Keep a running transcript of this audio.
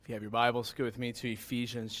you have your Bibles, go with me to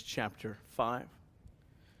Ephesians chapter 5.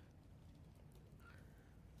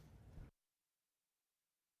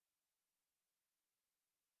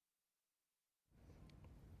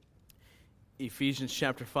 Ephesians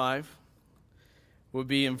chapter 5 will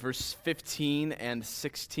be in verse 15 and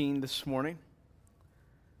 16 this morning.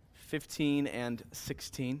 15 and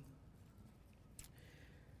 16.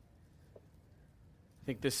 I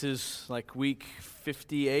think this is like week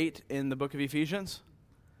 58 in the book of Ephesians.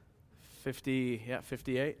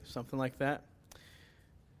 58, something like that.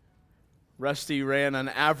 Rusty ran an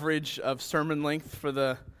average of sermon length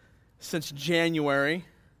since January.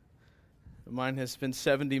 Mine has been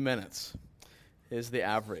 70 minutes is the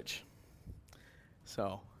average.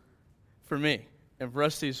 So, for me, and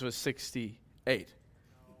Rusty's was 68.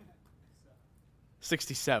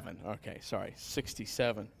 67, okay, sorry,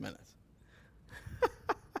 67 minutes.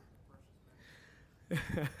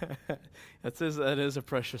 That is a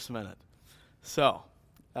precious minute. So,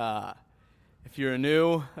 if you're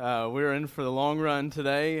new, we're in for the long run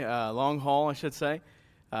today, long haul, I should say.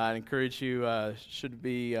 I'd encourage you, should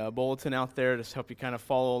be a bulletin out there to help you kind of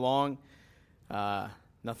follow along.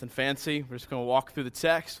 Nothing fancy. We're just going to walk through the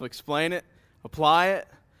text. We'll explain it, apply it,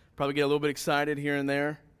 probably get a little bit excited here and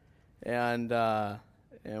there, and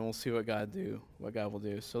we'll see what God will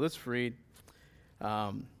do. So let's read.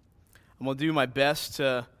 I'm going to do my best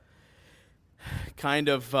to kind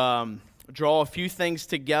of draw a few things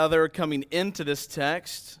together coming into this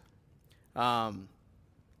text,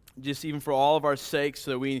 just even for all of our sakes,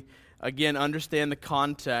 so that we, again, understand the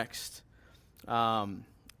context. And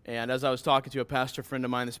as I was talking to a pastor friend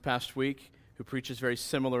of mine this past week who preaches very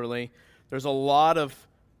similarly, there's a lot of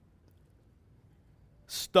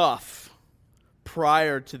stuff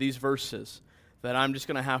prior to these verses that I'm just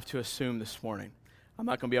going to have to assume this morning. I'm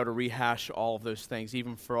not going to be able to rehash all of those things,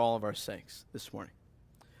 even for all of our sakes this morning.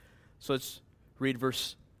 So let's read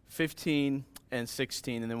verse 15 and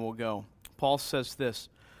 16, and then we'll go. Paul says this,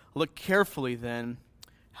 "Look carefully then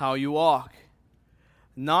how you walk,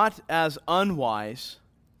 not as unwise,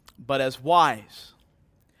 but as wise,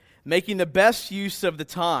 making the best use of the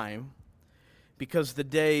time, because the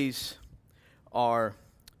days are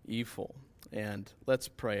evil." And let's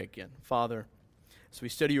pray again. Father, as we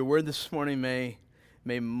study your word this morning, may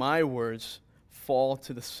my words fall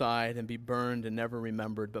to the side and be burned and never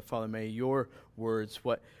remembered. But Father, may your words,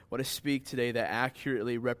 what I speak today, that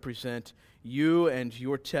accurately represent you and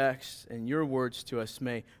your text and your words to us,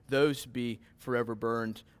 may those be forever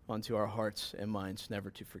burned onto our hearts and minds, never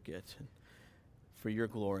to forget. And for your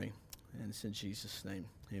glory. And it's in Jesus' name.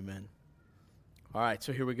 Amen. All right,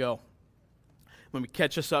 so here we go. Let me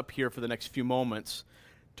catch us up here for the next few moments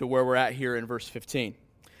to where we're at here in verse 15.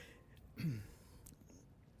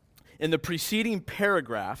 In the preceding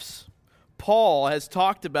paragraphs, Paul has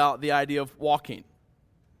talked about the idea of walking.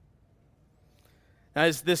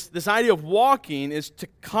 As this idea of walking is to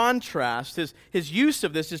contrast, his use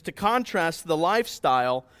of this is to contrast the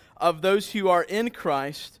lifestyle of those who are in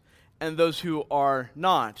Christ and those who are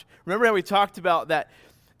not. Remember how we talked about that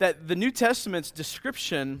the New Testament's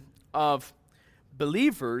description of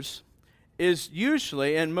believers is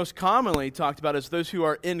usually and most commonly talked about as those who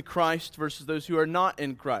are in Christ versus those who are not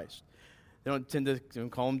in Christ. They don't tend to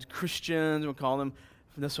call them Christians, we don't call them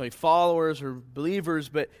necessarily followers or believers,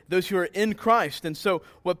 but those who are in Christ. And so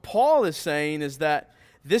what Paul is saying is that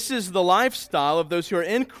this is the lifestyle of those who are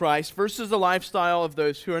in Christ versus the lifestyle of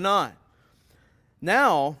those who are not.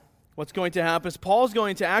 Now, what's going to happen is Paul's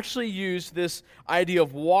going to actually use this idea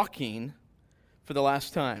of walking for the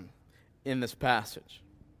last time in this passage,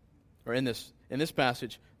 or in this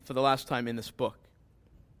passage for the last time in this book.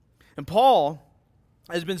 And Paul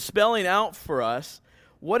has been spelling out for us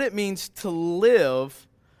what it means to live,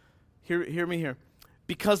 hear me here,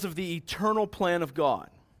 because of the eternal plan of God.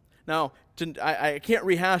 Now, I can't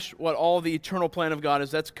rehash what all the eternal plan of God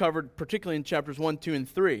is. That's covered particularly in chapters 1, 2, and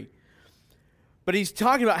 3. But he's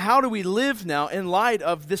talking about how do we live now in light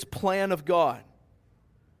of this plan of God.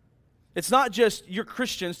 It's not just you're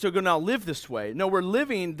Christians, so go now live this way. No, we're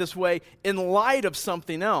living this way in light of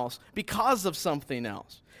something else, because of something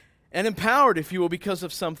else. And empowered, if you will, because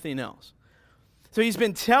of something else. So he's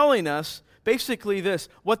been telling us basically this,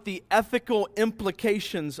 what the ethical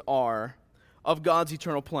implications are of God's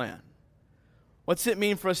eternal plan. What's it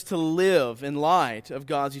mean for us to live in light of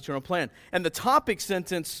God's eternal plan? And the topic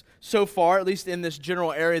sentence so far, at least in this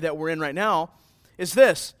general area that we're in right now, is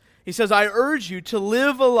this. He says, "I urge you to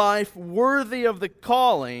live a life worthy of the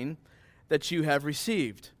calling that you have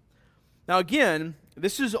received." Now again,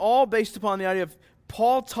 this is all based upon the idea of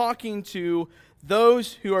Paul talking to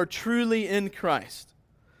those who are truly in Christ.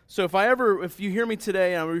 So if you hear me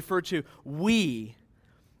today and I refer to we,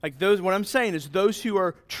 like those, what I'm saying is those who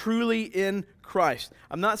are truly in Christ.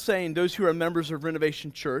 I'm not saying those who are members of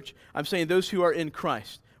Renovation Church. I'm saying those who are in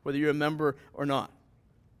Christ, whether you're a member or not.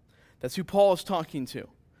 That's who Paul is talking to,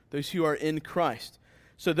 those who are in Christ.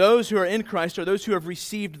 So those who are in Christ are those who have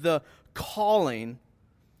received the calling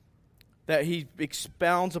that he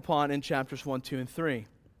expounds upon in chapters 1, 2, and 3.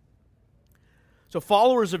 So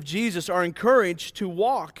followers of Jesus are encouraged to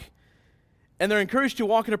walk, and they're encouraged to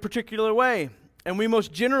walk in a particular way. And we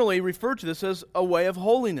most generally refer to this as a way of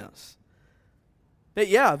holiness. That,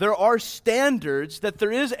 yeah, there are standards, that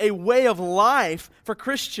there is a way of life for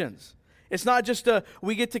Christians. It's not just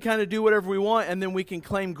we get to kind of do whatever we want and then we can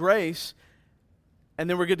claim grace and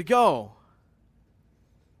then we're good to go.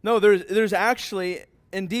 No, there's actually,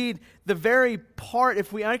 indeed, the very part,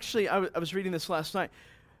 if we actually, I was reading this last night,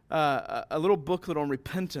 a little booklet on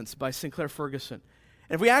repentance by Sinclair Ferguson.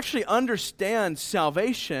 And if we actually understand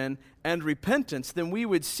salvation and repentance, then we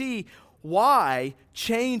would see why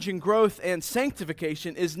change and growth and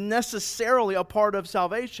sanctification is necessarily a part of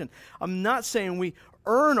salvation. I'm not saying we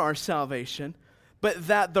earn our salvation, but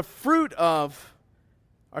that the fruit of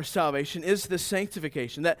our salvation is the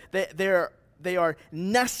sanctification, that they are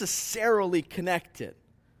necessarily connected.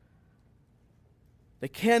 They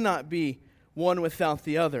cannot be one without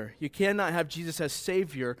the other. You cannot have Jesus as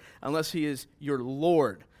Savior unless He is your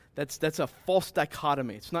Lord. That's a false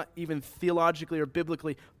dichotomy. It's not even theologically or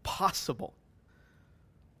biblically possible.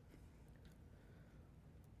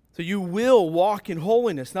 So you will walk in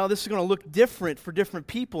holiness. Now this is going to look different for different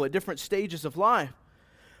people at different stages of life.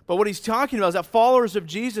 But what he's talking about is that followers of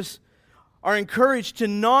Jesus are encouraged to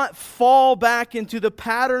not fall back into the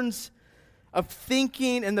patterns of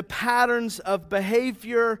thinking and the patterns of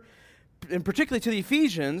behavior. And particularly to the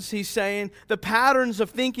Ephesians, he's saying the patterns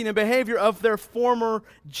of thinking and behavior of their former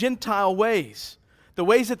Gentile ways, the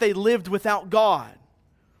ways that they lived without God.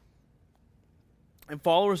 And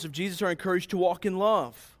followers of Jesus are encouraged to walk in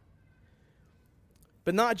love.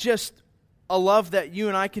 But not just a love that you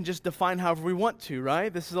and I can just define however we want to,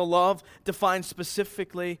 right? This is a love defined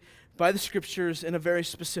specifically by the Scriptures in a very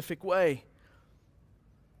specific way.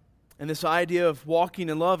 And this idea of walking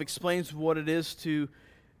in love explains what it is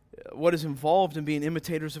what is involved in being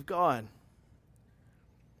imitators of God.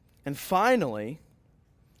 And finally,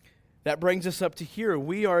 that brings us up to here.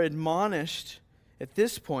 We are admonished at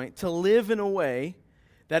this point to live in a way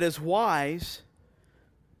that is wise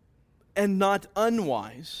and not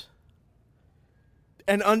unwise,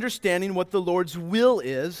 and understanding what the Lord's will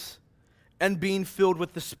is and being filled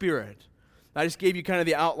with the Spirit. I just gave you kind of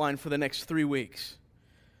the outline for the next 3 weeks.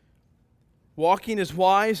 Walking is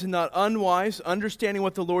wise and not unwise, understanding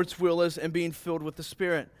what the Lord's will is, and being filled with the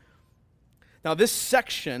Spirit. Now, this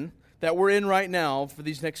section that we're in right now for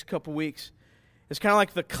these next couple weeks is kind of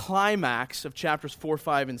like the climax of chapters 4,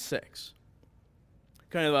 5, and 6.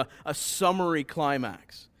 Kind of a summary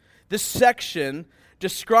climax. This section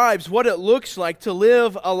describes what it looks like to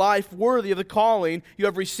live a life worthy of the calling you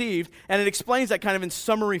have received, and it explains that kind of in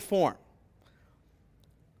summary form.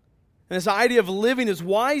 And this idea of living as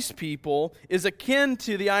wise people is akin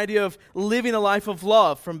to the idea of living a life of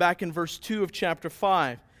love from back in verse 2 of chapter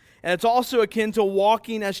 5. And it's also akin to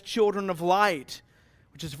walking as children of light,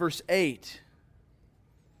 which is verse 8.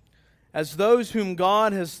 As those whom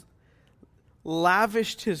God has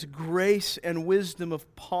lavished His grace and wisdom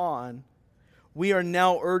upon, we are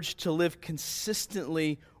now urged to live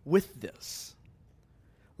consistently with this.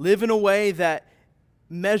 Live in a way that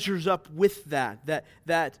measures up with that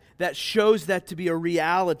shows that to be a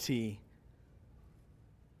reality.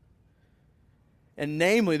 And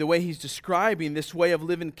namely, the way he's describing this way of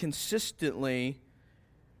living consistently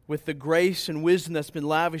with the grace and wisdom that's been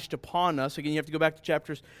lavished upon us. Again, you have to go back to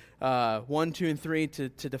chapters 1, 2, and 3 to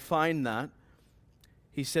define that.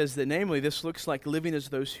 He says that, namely, this looks like living as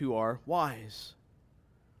those who are wise.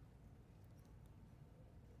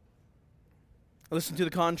 Listen to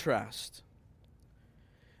the contrast.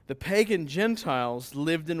 The pagan Gentiles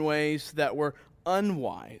lived in ways that were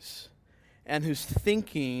unwise, and whose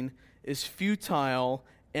thinking is futile,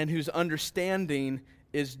 and whose understanding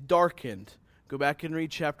is darkened. Go back and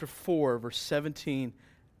read chapter 4, verse 17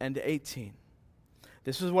 and 18.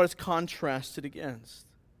 This is what it's contrasted against.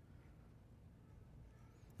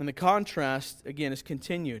 And the contrast, again, is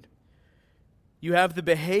continued. You have the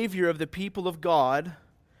behavior of the people of God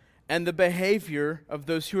and the behavior of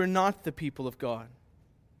those who are not the people of God.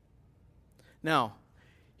 Now,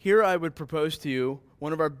 here I would propose to you,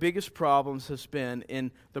 one of our biggest problems has been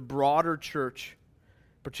in the broader church,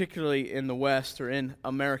 particularly in the West or in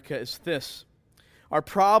America, is this. Our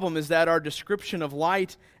problem is that our description of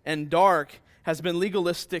light and dark has been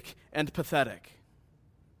legalistic and pathetic.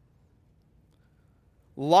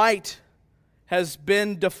 Light has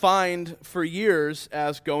been defined for years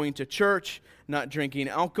as going to church, not drinking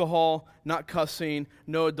alcohol, not cussing,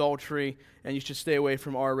 no adultery, and you should stay away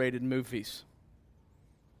from R-rated movies.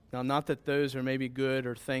 Now, not that those are maybe good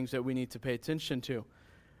or things that we need to pay attention to,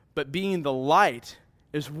 but being the light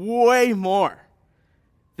is way more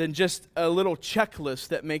than just a little checklist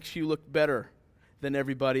that makes you look better than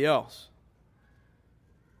everybody else.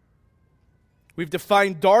 We've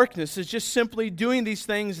defined darkness as just simply doing these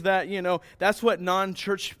things that, that's what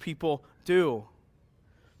non-church people do.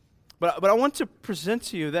 But I want to present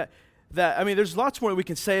to you that there's lots more we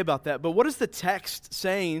can say about that, but what is the text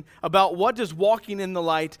saying about what does walking in the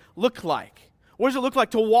light look like? What does it look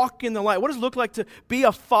like to walk in the light? What does it look like to be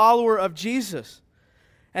a follower of Jesus?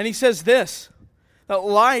 And he says this, that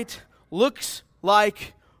light looks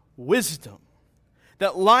like wisdom.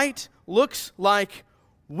 That light looks like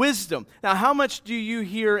wisdom. Now, how much do you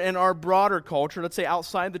hear in our broader culture, let's say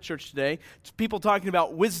outside the church today, people talking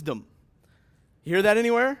about wisdom? You hear that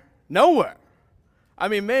anywhere? Nowhere. I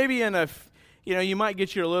mean, maybe in you might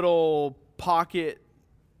get your little pocket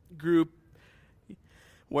group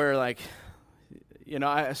where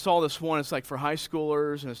I saw this one, it's like for high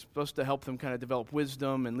schoolers, and it's supposed to help them kind of develop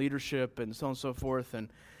wisdom and leadership and so on and so forth. And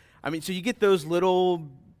so you get those little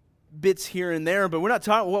bits here and there, but we're not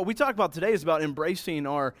talking, what we talk about today is about embracing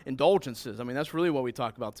our indulgences. That's really what we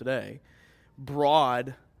talk about today,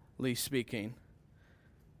 broadly speaking.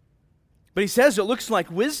 But he says it looks like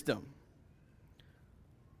wisdom.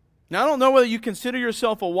 Now, I don't know whether you consider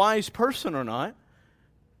yourself a wise person or not,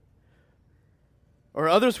 or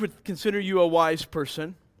others would consider you a wise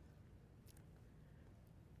person.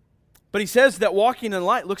 But he says that walking in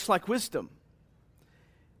light looks like wisdom.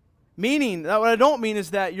 Meaning, what I don't mean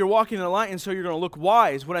is that you're walking in the light and so you're going to look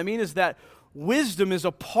wise. What I mean is that wisdom is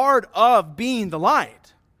a part of being the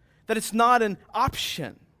light, that it's not an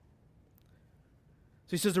option.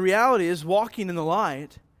 So he says the reality is walking in the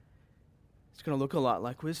light, it's going to look a lot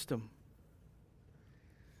like wisdom.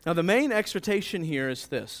 Now, the main exhortation here is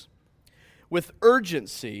this. With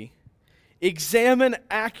urgency, examine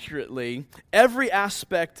accurately every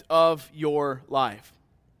aspect of your life.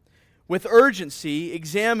 With urgency,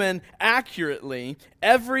 examine accurately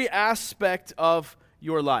every aspect of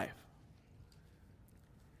your life.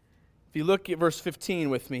 If you look at verse 15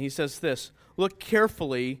 with me, he says this, look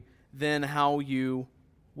carefully then how you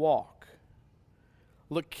walk.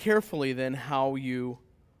 Look carefully then how you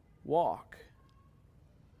walk.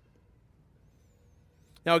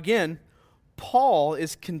 Now again, Paul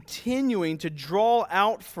is continuing to draw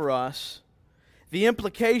out for us the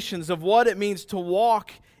implications of what it means to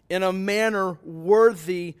walk in a manner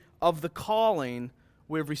worthy of the calling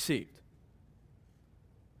we've received.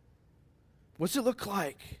 What's it look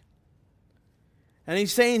like? And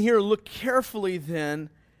he's saying here, look carefully then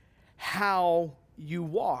how you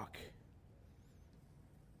walk.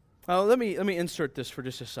 Let me insert this for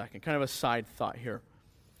just a second, kind of a side thought here.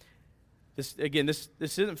 This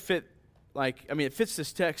doesn't fit it fits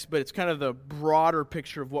this text, but it's kind of the broader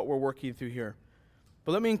picture of what we're working through here.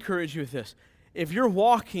 But let me encourage you with this. If your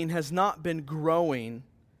walking has not been growing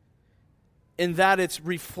in that it's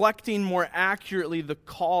reflecting more accurately the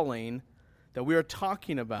calling that we are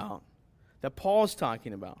talking about, that Paul is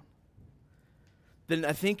talking about, then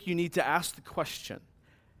I think you need to ask the question,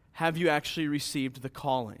 have you actually received the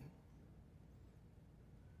calling?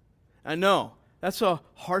 I know, that's a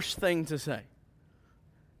harsh thing to say.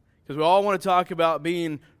 Because we all want to talk about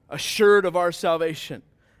being assured of our salvation.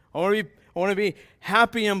 I want to be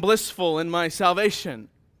happy and blissful in my salvation.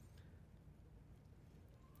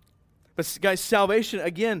 But guys, salvation,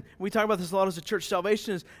 again, we talk about this a lot as a church.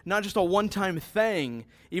 Salvation is not just a one-time thing,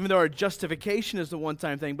 even though our justification is the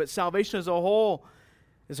one-time thing. But salvation as a whole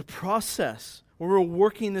is a process where we're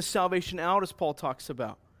working this salvation out, as Paul talks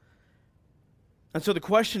about. And so the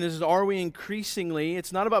question is, are we increasingly,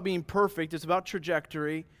 it's not about being perfect, it's about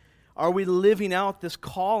trajectory. Are we living out this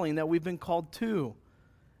calling that we've been called to?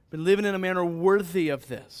 Been living in a manner worthy of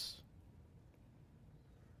this?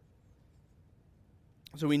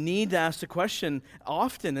 So we need to ask the question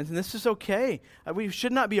often, and this is okay. We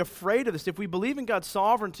should not be afraid of this. If we believe in God's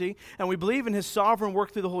sovereignty and we believe in His sovereign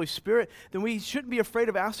work through the Holy Spirit, then we shouldn't be afraid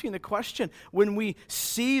of asking the question when we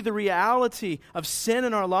see the reality of sin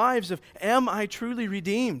in our lives of, am I truly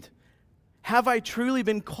redeemed? Have I truly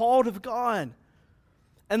been called of God?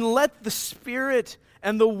 And let the Spirit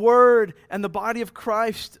and the Word and the body of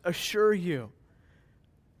Christ assure you.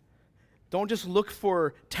 Don't just look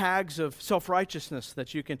for tags of self-righteousness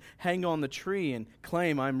that you can hang on the tree and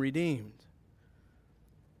claim I'm redeemed.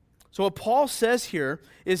 So what Paul says here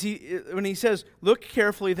is when he says, look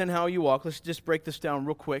carefully then how you walk. Let's just break this down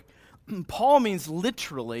real quick. Paul means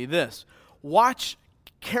literally this. Watch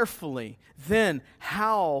carefully then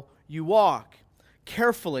how you walk.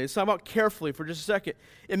 Carefully. Let's talk about carefully for just a second.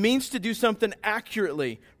 It means to do something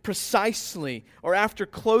accurately, precisely, or after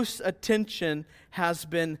close attention has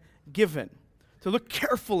been given. To look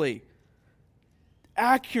carefully,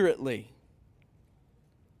 accurately.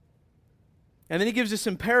 And then he gives this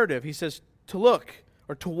imperative. He says to look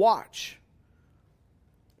or to watch.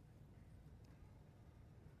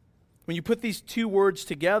 When you put these two words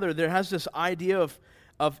together, there has this idea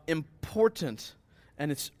of important,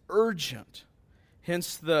 and it's urgent.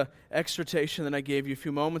 Hence the exhortation that I gave you a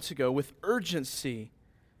few moments ago. With urgency,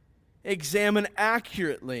 examine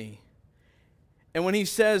accurately. And when he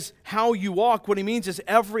says how you walk, what he means is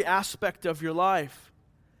every aspect of your life.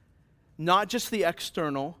 Not just the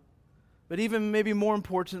external, but even maybe more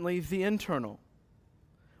importantly, the internal.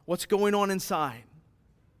 What's going on inside?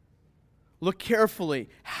 Look carefully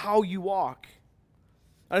how you walk.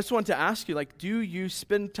 I just want to ask you, do you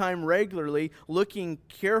spend time regularly looking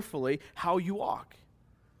carefully how you walk?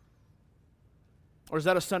 Or is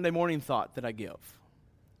that a Sunday morning thought that I give?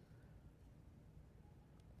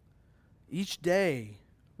 Each day,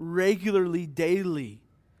 regularly, daily,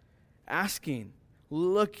 asking,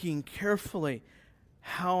 looking carefully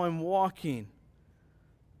how I'm walking. Do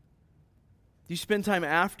you spend time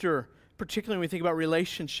after, particularly when we think about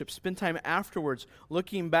relationships, spend time afterwards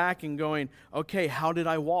looking back and going, okay, how did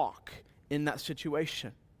I walk in that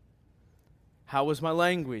situation? How was my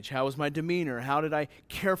language? How was my demeanor? How did I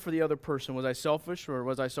care for the other person? Was I selfish, or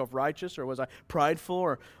was I self-righteous, or was I prideful,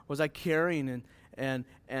 or was I caring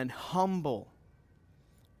and humble?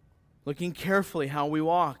 Looking carefully how we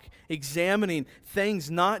walk, examining things,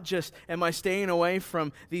 not just am I staying away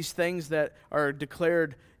from these things that are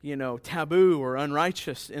declared, taboo or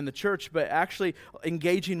unrighteous in the church, but actually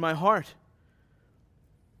engaging my heart.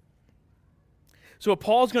 So what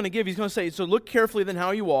Paul's going to give, he's going to say, so look carefully then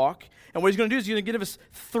how you walk. And what he's going to do is he's going to give us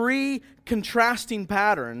 3 contrasting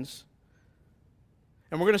patterns,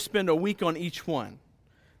 and we're going to spend a week on each one.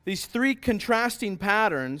 These 3 contrasting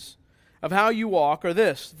patterns of how you walk are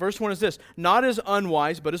this. The first one is this: not as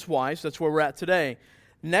unwise, but as wise. That's where we're at today.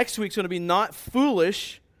 Next week's going to be not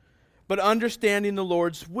foolish, but understanding the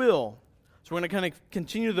Lord's will. So we're going to kind of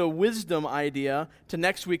continue the wisdom idea to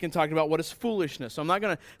next week and talking about what is foolishness. So I'm not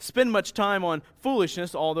going to spend much time on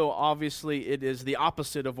foolishness, although obviously it is the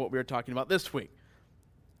opposite of what we were talking about this week.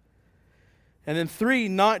 And then 3,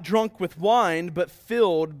 not drunk with wine, but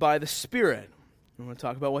filled by the Spirit. We want to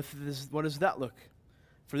talk about what does that look.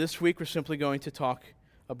 For this week, we're simply going to talk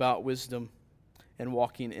about wisdom and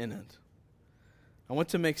walking in it. I want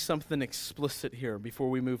to make something explicit here before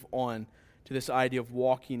we move on to this idea of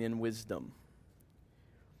walking in wisdom.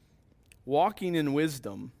 Walking in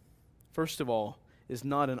wisdom, first of all, is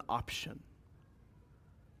not an option.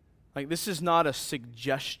 This is not a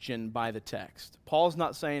suggestion by the text. Paul's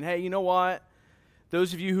not saying, hey, you know what?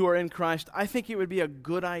 Those of you who are in Christ, I think it would be a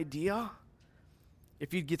good idea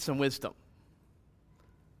if you'd get some wisdom.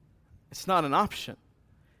 It's not an option.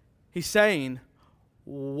 He's saying,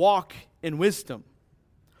 walk in wisdom.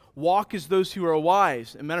 Walk as those who are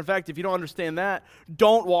wise. As a matter of fact, if you don't understand that,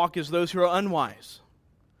 don't walk as those who are unwise.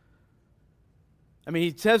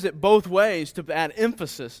 He says it both ways to add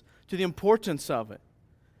emphasis to the importance of it.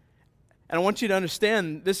 And I want you to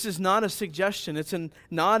understand, this is not a suggestion. It's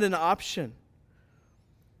not an option.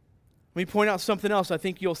 Let me point out something else I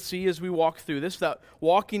think you'll see as we walk through this, that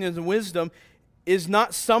walking in wisdom is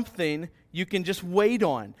not something you can just wait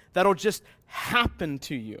on. That'll just happen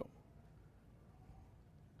to you.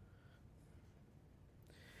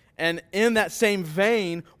 And in that same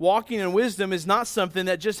vein, walking in wisdom is not something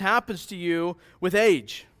that just happens to you with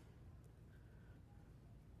age.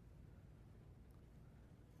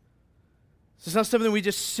 It's not something we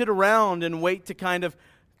just sit around and wait to kind of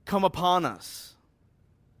come upon us.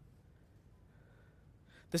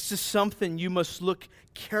 This is something you must look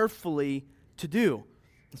carefully to do.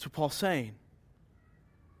 That's what Paul's saying.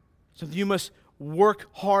 Something you must work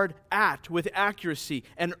hard at with accuracy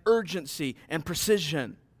and urgency and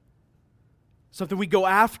precision. Something we go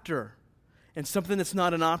after, and something that's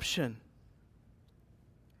not an option.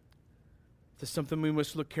 This is something we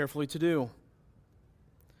must look carefully to do.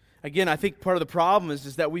 Again, I think part of the problem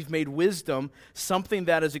is that we've made wisdom something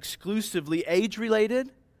that is exclusively age-related,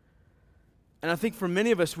 and I think for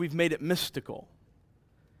many of us, we've made it mystical.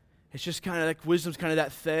 It's just kind of like wisdom's kind of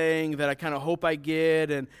that thing that I kind of hope I get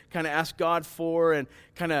and kind of ask God for and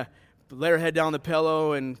kind of lay our head down on the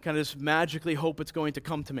pillow and kind of just magically hope it's going to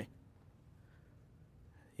come to me.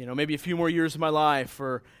 Maybe a few more years of my life,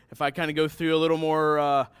 or if I kind of go through a little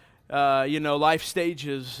more, life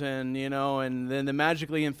stages and then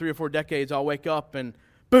magically in 3 or 4 decades I'll wake up and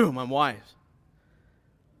boom, I'm wise.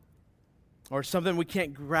 Or something we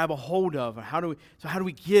can't grab a hold of. How do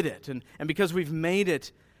we get it? And because we've made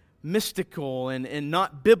it mystical and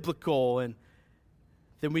not biblical, and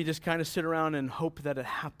then we just kind of sit around and hope that it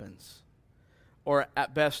happens. Or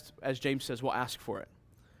at best, as James says, we'll ask for it.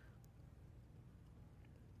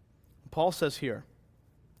 Paul says here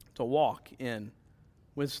to walk in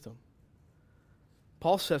wisdom.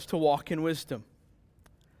 Paul says to walk in wisdom.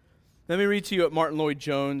 Let me read to you what Martin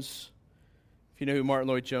Lloyd-Jones, if you know who Martin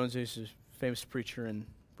Lloyd-Jones is, he's a famous preacher in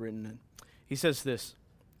Britain. And he says this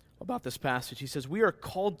about this passage. He says, we are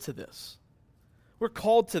called to this. We're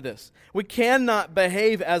called to this. We cannot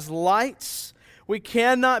behave as lights. We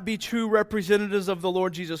cannot be true representatives of the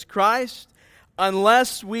Lord Jesus Christ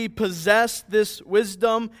unless we possess this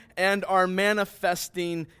wisdom and are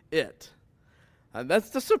manifesting it.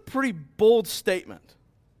 That's a pretty bold statement.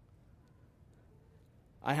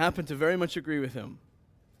 I happen to very much agree with him.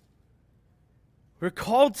 We're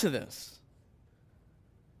called to this.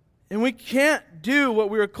 And we can't do what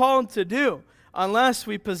we were called to do unless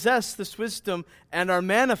we possess this wisdom and are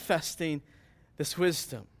manifesting this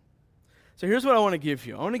wisdom. So here's what I want to give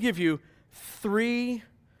you. I want to give you 3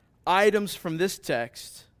 items from this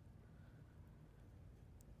text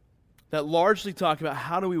that largely talk about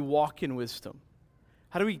how do we walk in wisdom.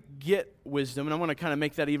 How do we get wisdom? And I want to kind of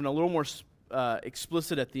make that even a little more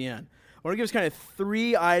explicit at the end. I want to give us kind of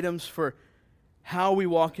 3 items for how we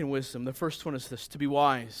walk in wisdom. The first one is this: to be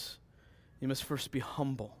wise, you must first be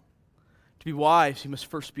humble. To be wise, you must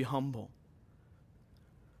first be humble.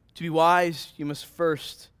 To be wise, you must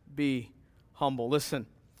first be humble. Listen,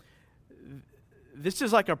 this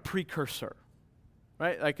is like a precursor,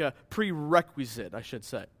 right? Like a prerequisite, I should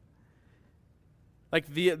say.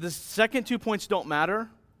 Like the second 2 points don't matter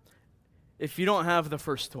if you don't have the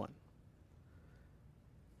first one.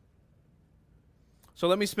 So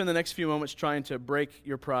let me spend the next few moments trying to break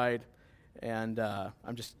your pride, and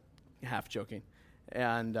I'm just half joking,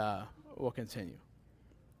 and we'll continue.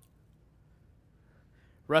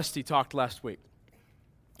 Rusty talked last week.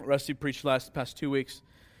 Rusty preached past 2 weeks.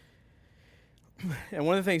 And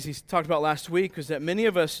one of the things he talked about last week was that many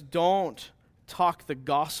of us don't talk the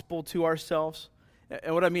gospel to ourselves.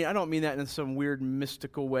 And what I mean, I don't mean that in some weird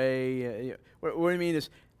mystical way. What I mean is,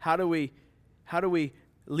 how do we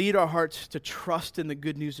lead our hearts to trust in the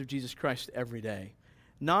good news of Jesus Christ every day?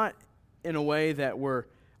 Not in a way that we're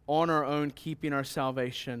on our own keeping our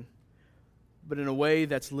salvation, but in a way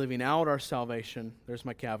that's living out our salvation. There's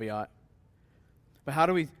my caveat. But how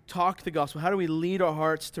do we talk the gospel? How do we lead our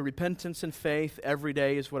hearts to repentance and faith every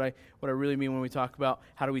day is what I really mean when we talk about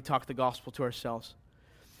how do we talk the gospel to ourselves.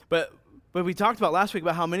 But we talked about last week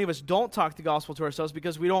about how many of us don't talk the gospel to ourselves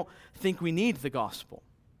because we don't think we need the gospel.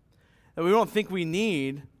 And we don't think we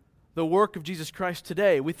need the work of Jesus Christ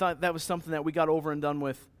today. We thought that was something that we got over and done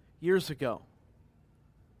with years ago.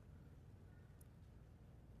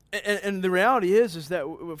 And the reality is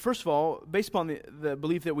that, first of all, based upon the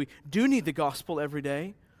belief that we do need the gospel every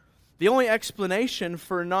day, the only explanation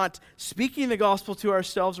for not speaking the gospel to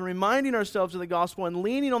ourselves and reminding ourselves of the gospel and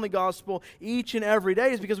leaning on the gospel each and every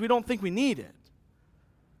day is because we don't think we need it.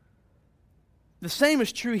 The same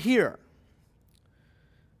is true here.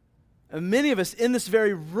 And many of us in this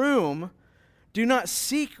very room do not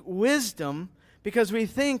seek wisdom because we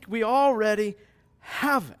think we already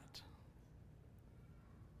have it.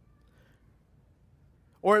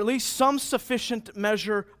 Or at least some sufficient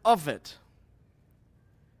measure of it.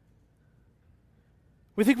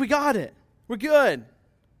 We think we got it. We're good.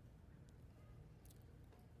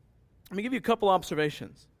 Let me give you a couple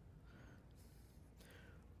observations.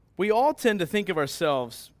 We all tend to think of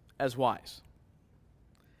ourselves as wise.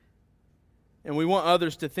 And we want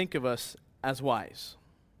others to think of us as wise.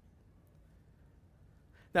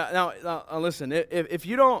 Now listen, if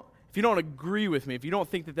you don't agree with me, if you don't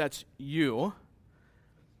think that that's you,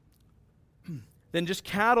 then just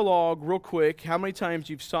catalog real quick how many times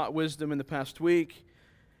you've sought wisdom in the past week,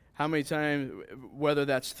 how many times, whether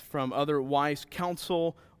that's from other wise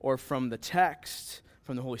counsel or from the text,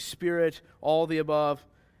 from the Holy Spirit, all the above.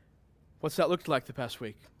 What's that looked like the past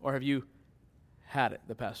week? Or have you had it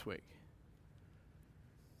the past week?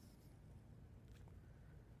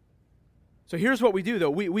 So here's what we do, though.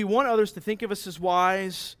 We want others to think of us as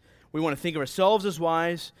wise. We want to think of ourselves as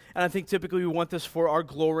wise, and I think typically we want this for our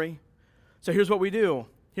glory. So here's what we do.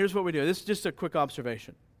 This is just a quick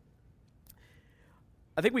observation.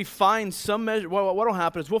 I think we find some measure, what will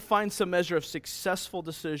happen is we'll find some measure of successful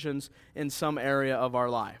decisions in some area of our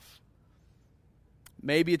life.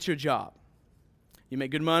 Maybe it's your job. You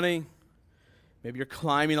make good money. Maybe you're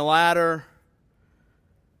climbing a ladder.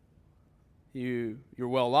 You're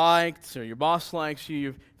well-liked, or your boss likes you.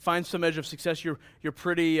 You find some measure of success. You're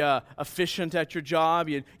pretty efficient at your job.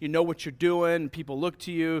 You know what you're doing. People look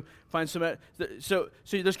to you. So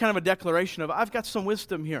there's kind of a declaration of, I've got some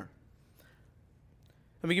wisdom here.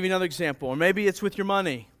 Let me give you another example. Or maybe it's with your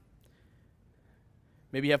money.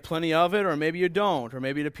 Maybe you have plenty of it, or maybe you don't. Or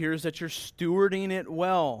maybe it appears that you're stewarding it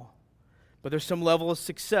well, but there's some level of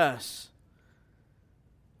success.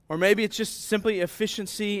 Or maybe it's just simply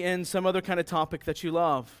efficiency in some other kind of topic that you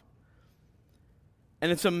love.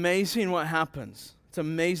 And it's amazing what happens.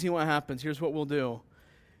 Here's what we'll do.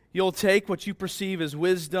 You'll take what you perceive as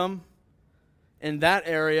wisdom in that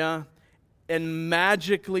area and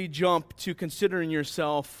magically jump to considering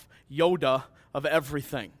yourself Yoda of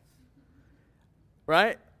everything.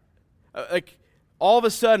 Right? Like, all of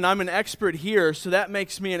a sudden, I'm an expert here, so that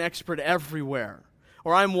makes me an expert everywhere.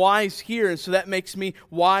 Or I'm wise here, and so that makes me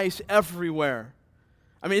wise everywhere.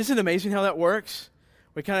 I mean, isn't it amazing how that works?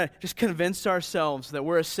 We kind of just convince ourselves that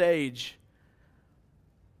we're a sage.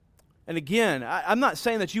 And again, I'm not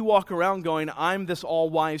saying that you walk around going, I'm this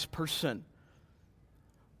all-wise person.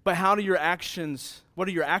 But what do your actions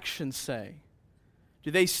say? Do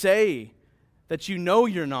they say that you know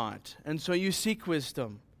you're not, and so you seek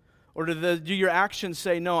wisdom? Or do your actions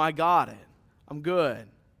say, no, I got it. I'm good.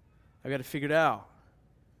 I've got it figured out.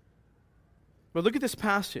 But look at this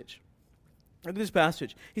passage.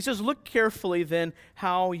 He says, look carefully then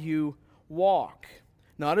how you walk.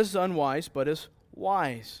 Not as unwise, but as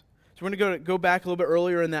wise. So we're going to go back a little bit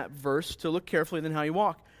earlier in that verse to look carefully then how you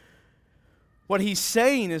walk. What he's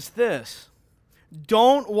saying is this.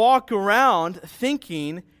 Don't walk around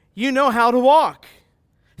thinking you know how to walk.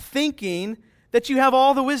 Thinking that you have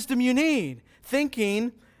all the wisdom you need.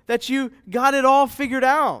 Thinking that you got it all figured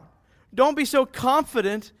out. Don't be so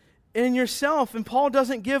confident in yourself. And Paul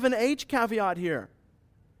doesn't give an age caveat here.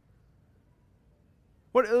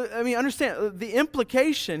 Understand the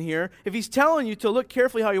implication here. If he's telling you to look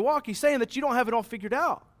carefully how you walk, he's saying that you don't have it all figured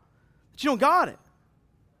out. That you don't got it.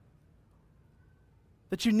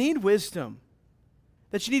 That you need wisdom.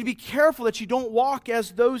 That you need to be careful that you don't walk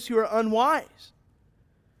as those who are unwise.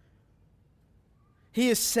 He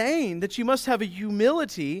is saying that you must have a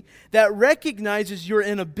humility that recognizes your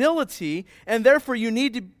inability, and therefore you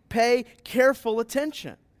need to pay careful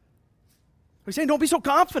attention. He's saying don't be so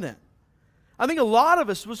confident. I think a lot of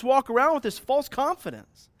us just walk around with this false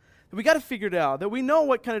confidence. That we got to figure it out, that we know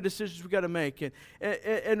what kind of decisions we got to make,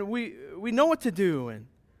 and we know what to do. And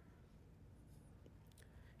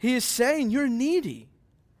he is saying you're needy.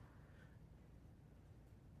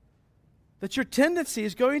 That your tendency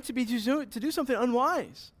is going to be to do something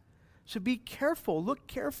unwise. So be careful. Look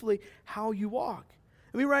carefully how you walk.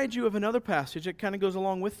 Let me remind you of another passage that kind of goes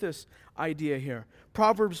along with this idea here.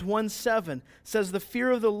 Proverbs 1:7 says, the fear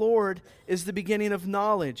of the Lord is the beginning of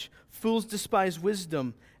knowledge. Fools despise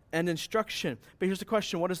wisdom and instruction. But here's the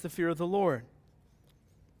question, what is the fear of the Lord?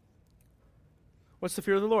 What's the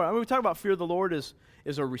fear of the Lord? I mean, we talk about fear of the Lord is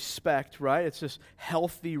a respect, right? It's this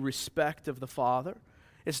healthy respect of the Father.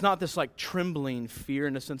 It's not this like trembling fear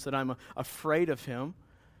in the sense that I'm afraid of Him,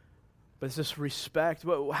 but it's this respect.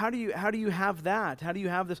 But how do you have that? How do you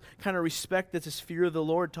have this kind of respect that this fear of the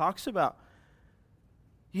Lord talks about?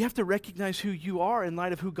 You have to recognize who you are in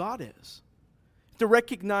light of who God is. You have to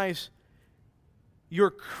recognize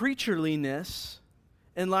your creatureliness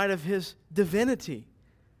in light of His divinity.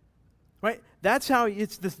 Right? That's how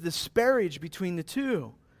it's the disparage between the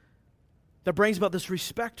two that brings about this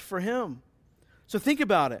respect for Him. So think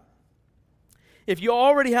about it. If you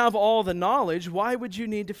already have all the knowledge, why would you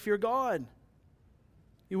need to fear God?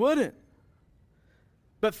 You wouldn't.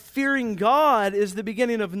 But fearing God is the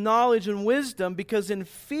beginning of knowledge and wisdom, because in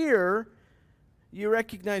fear, you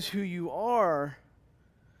recognize who you are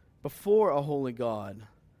before a holy God.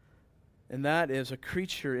 And that is a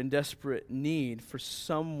creature in desperate need for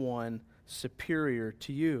someone superior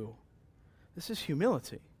to you. This is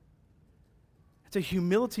humility. It's a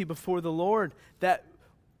humility before the Lord that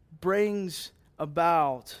brings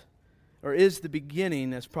about, or is the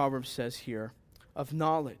beginning, as Proverbs says here, of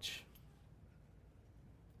knowledge.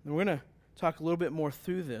 And we're going to talk a little bit more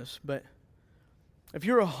through this, but if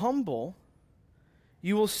you're humble,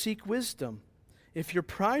 you will seek wisdom. If you're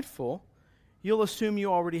prideful, you'll assume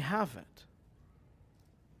you already have it.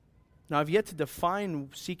 Now, I've yet to define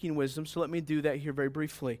seeking wisdom, so let me do that here very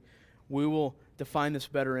briefly. We will define this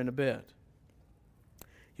better in a bit.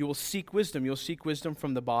 You will seek wisdom. You'll seek wisdom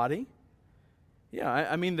from the body. Yeah,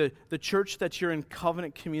 I mean the church that you're in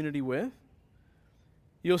covenant community with.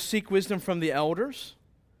 You'll seek wisdom from the elders.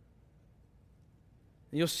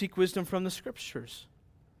 And you'll seek wisdom from the Scriptures.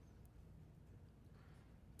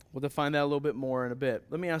 We'll define that a little bit more in a bit.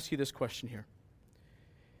 Let me ask you this question here.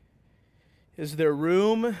 Is there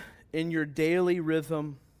room in your daily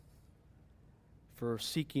rhythm for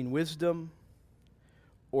seeking wisdom,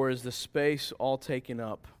 or is the space all taken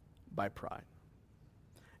up by pride?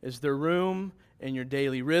 Is there room in your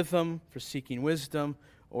daily rhythm for seeking wisdom,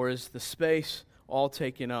 or is the space all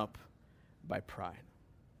taken up by pride?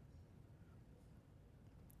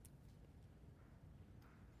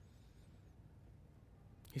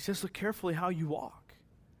 He says, look carefully how you walk.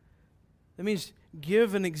 That means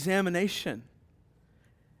give an examination.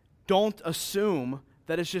 Don't assume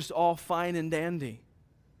that it's just all fine and dandy.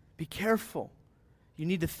 Be careful. You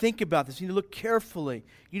need to think about this. You need to look carefully.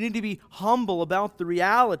 You need to be humble about the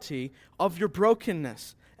reality of your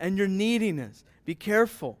brokenness and your neediness. Be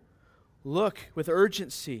careful. Look with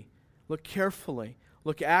urgency. Look carefully.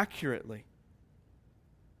 Look accurately.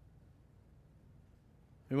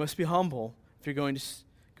 We must be humble if you're going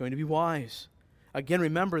to be wise. Again,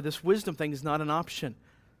 remember, this wisdom thing is not an option.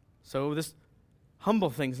 So this humble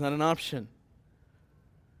thing is not an option.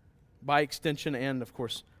 By extension and, of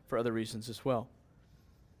course, for other reasons as well.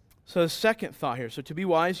 So the second thought here. So to be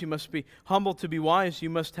wise, you must be humble. To be wise, you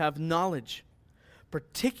must have knowledge,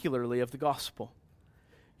 particularly of the gospel.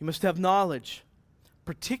 You must have knowledge,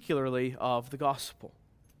 particularly of the gospel.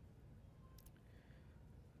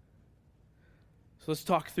 So let's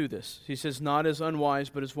talk through this. He says, not as unwise,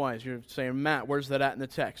 but as wise. You're saying, Matt, where's that at in the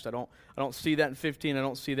text? I don't see that in 15. I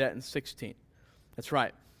don't see that in 16. That's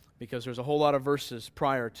right, because there's a whole lot of verses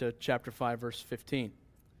prior to chapter 5, verse 15.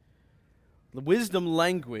 The wisdom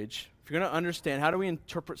language, if you're going to understand, how do we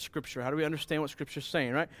interpret Scripture? How do we understand what Scripture's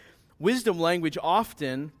saying, right? Wisdom language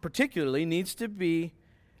often, particularly, needs to be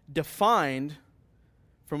defined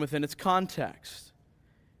from within its context.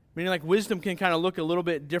 Meaning like wisdom can kind of look a little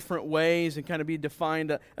bit different ways and kind of be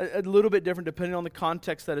defined a little bit different depending on the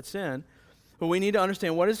context that it's in. But we need to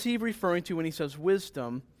understand, what is he referring to when he says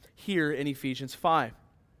wisdom here in Ephesians 5?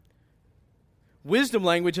 Wisdom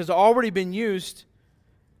language has already been used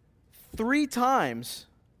 3 times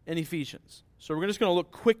in Ephesians. So we're just going to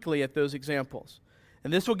look quickly at those examples.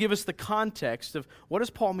 And this will give us the context of what does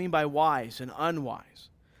Paul mean by wise and unwise.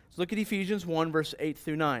 Let's look at Ephesians 1, verse 8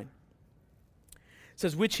 through 9. It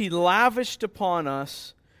says, which he lavished upon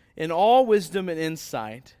us in all wisdom and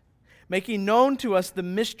insight, making known to us the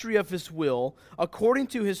mystery of his will, according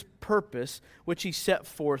to his purpose, which he set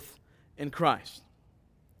forth in Christ.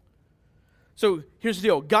 So here's the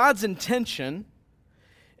deal. God's intention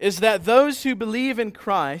is that those who believe in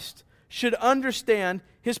Christ should understand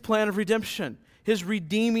his plan of redemption, his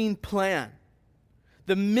redeeming plan,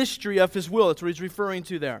 the mystery of his will. That's what he's referring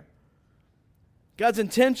to there. God's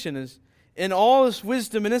intention is in all his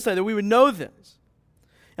wisdom and insight that we would know this.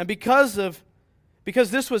 And because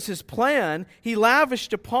this was his plan, he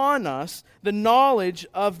lavished upon us the knowledge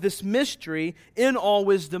of this mystery in all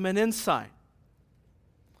wisdom and insight.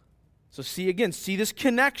 So see this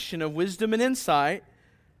connection of wisdom and insight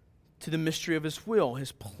to the mystery of his will,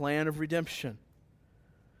 his plan of redemption.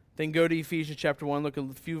 Then go to Ephesians chapter 1, look a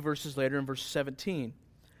few verses later in verse 17.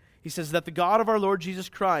 He says that the God of our Lord Jesus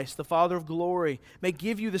Christ, the Father of glory, may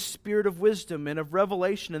give you the spirit of wisdom and of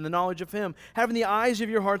revelation and the knowledge of him, having the eyes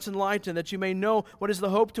of your hearts enlightened, that you may know what is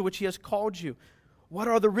the hope to which he has called you. What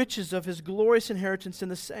are the riches of his glorious inheritance in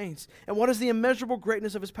the saints? And what is the immeasurable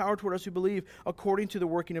greatness of his power toward us who believe, according to the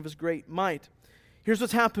working of his great might? Here's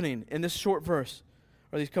what's happening in this short verse,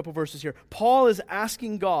 or these couple verses here. Paul is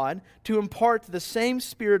asking God to impart the same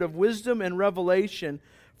spirit of wisdom and revelation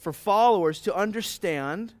for followers to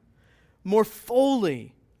understand more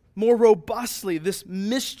fully, more robustly, this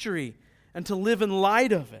mystery, and to live in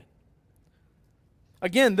light of it.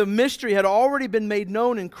 Again, the mystery had already been made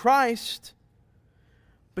known in Christ,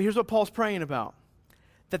 but here's what Paul's praying about: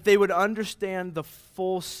 that they would understand the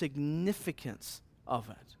full significance of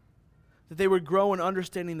it, that they would grow in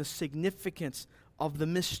understanding the significance of the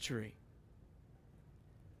mystery.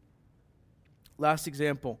 Last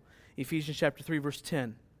example, Ephesians chapter 3, verse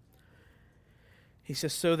 10. He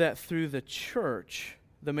says, so that through the church,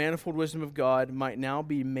 the manifold wisdom of God might now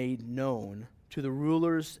be made known to the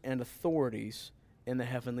rulers and authorities in the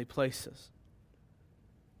heavenly places.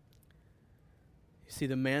 You see,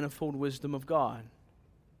 the manifold wisdom of God.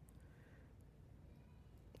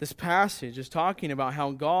 This passage is talking about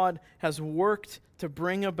how God has worked to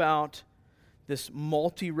bring about this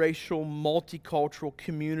multiracial, multicultural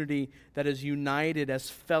community that is united as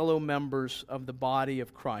fellow members of the body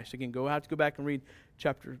of Christ. Again, have to go back and read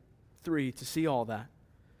chapter 3 to see all that.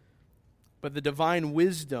 But the divine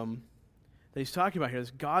wisdom that he's talking about here, this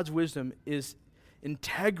God's wisdom, is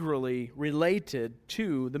integrally related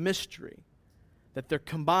to the mystery. That they're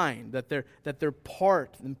combined, that they're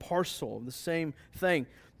part and parcel of the same thing.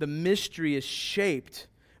 The mystery is shaped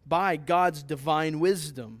by God's divine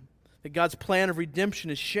wisdom. That God's plan of redemption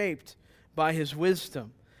is shaped by His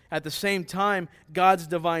wisdom. At the same time, God's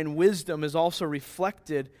divine wisdom is also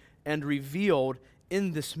reflected and revealed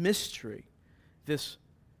in this mystery, this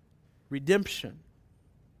redemption.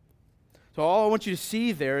 So all I want you to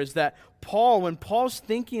see there is that when Paul's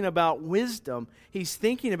thinking about wisdom, he's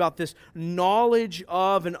thinking about this knowledge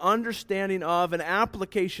of, an understanding of, an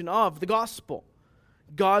application of the gospel.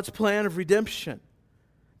 God's plan of redemption.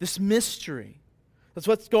 This mystery. That's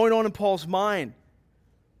what's going on in Paul's mind.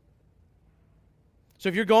 So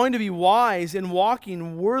if you're going to be wise in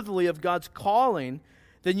walking worthily of God's calling,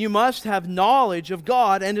 then you must have knowledge of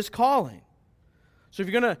God and His calling. So if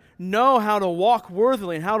you're going to know how to walk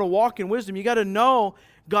worthily and how to walk in wisdom, you got to know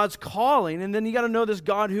God's calling, and then you got to know this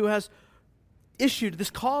God who has issued this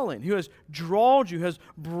calling, who has drawn you, has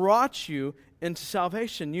brought you into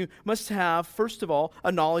salvation. You must have, first of all,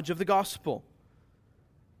 a knowledge of the gospel.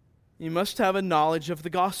 You must have a knowledge of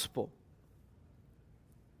the gospel.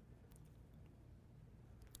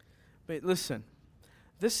 But listen,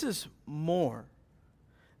 this is more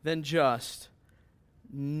than just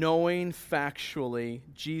knowing factually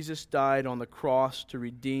Jesus died on the cross to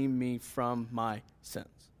redeem me from my sins.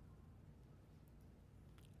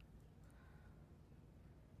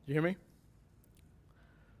 Do you hear me?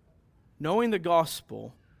 Knowing the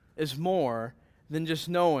gospel is more than just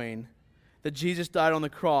knowing that Jesus died on the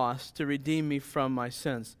cross to redeem me from my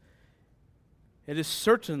sins. It is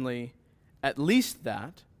certainly at least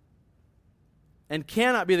that, and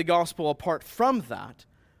cannot be the gospel apart from that,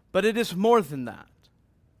 but it is more than that.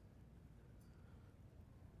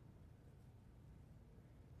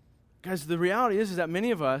 Guys, the reality is that many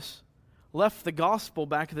of us left the gospel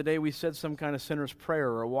back in the day we said some kind of sinner's prayer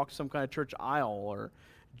or walked some kind of church aisle or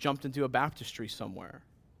jumped into a baptistry somewhere.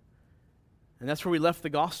 And that's where we left the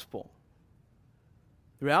gospel.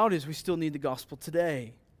 The reality is we still need the gospel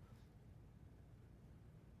today.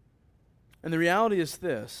 And the reality is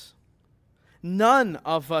this: none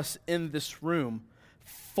of us in this room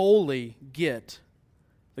fully get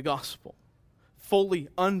the gospel, fully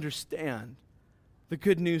understand the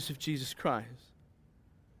good news of Jesus Christ.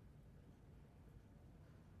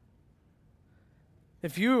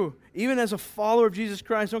 If you, even as a follower of Jesus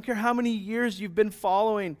Christ, don't care how many years you've been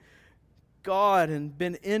following God and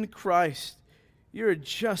been in Christ, you're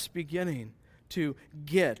just beginning to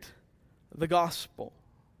get the gospel.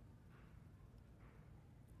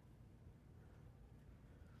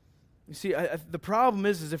 You see, the problem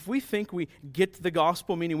is if we think we get the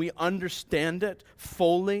gospel, meaning we understand it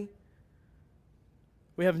fully,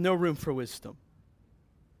 we have no room for wisdom.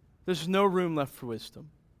 There's no room left for wisdom.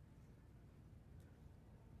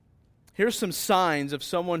 Here's some signs of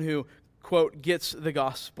someone who, quote, gets the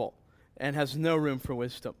gospel and has no room for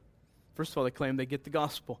wisdom. First of all, they claim they get the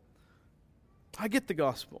gospel. I get the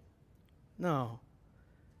gospel. No.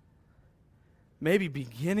 Maybe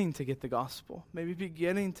beginning to get the gospel. Maybe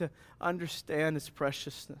beginning to understand its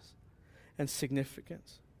preciousness and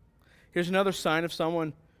significance. Here's another sign of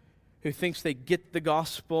someone who thinks they get the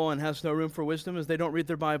gospel and has no room for wisdom is they don't read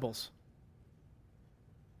their Bibles.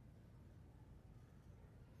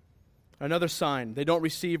 Another sign, they don't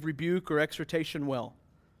receive rebuke or exhortation well.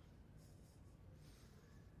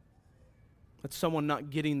 That's someone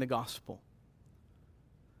not getting the gospel.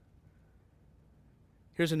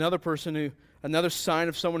 Here's another sign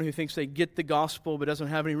of someone who thinks they get the gospel but doesn't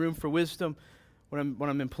have any room for wisdom. What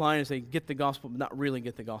I'm implying is they get the gospel but not really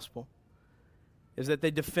get the gospel. Is that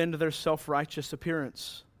they defend their self-righteous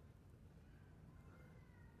appearance.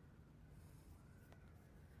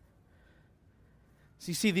 So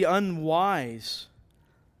you see, the unwise,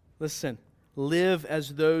 listen, live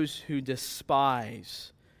as those who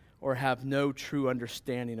despise or have no true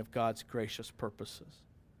understanding of God's gracious purposes.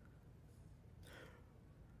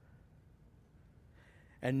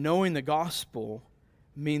 And knowing the gospel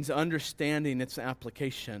means understanding its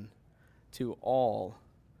application to all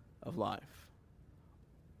of life.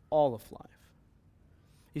 All of life.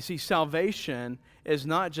 You see, salvation is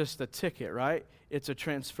not just a ticket, right? It's a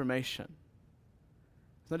transformation.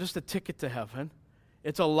 It's not just a ticket to heaven.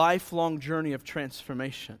 It's a lifelong journey of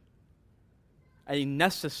transformation. a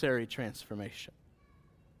necessary transformation.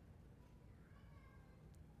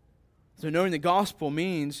 So knowing the gospel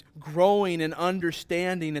means growing and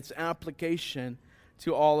understanding its application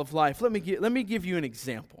to all of life. Let me give you an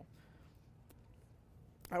example.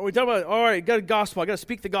 All right, we talk about, all right, got a gospel. I got to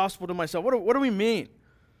speak the gospel to myself. What do we mean?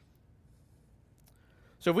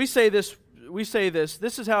 So if we say this.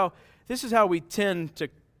 This is how we tend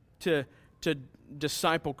to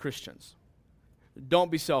disciple Christians.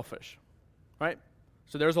 Don't be selfish, right?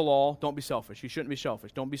 So there's a law. Don't be selfish. You shouldn't be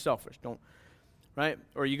selfish. Don't be selfish. Don't. Right?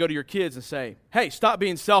 Or you go to your kids and say, hey, stop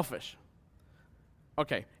being selfish.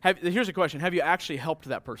 Okay, here's a question. Have you actually helped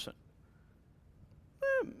that person?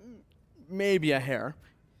 Maybe a hair.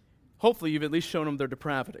 Hopefully you've at least shown them their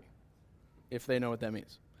depravity, if they know what that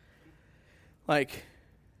means. Like,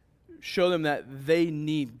 show them that they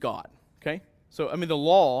need God, okay? So, I mean, the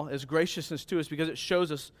law is graciousness to us because it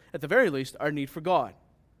shows us, at the very least, our need for God.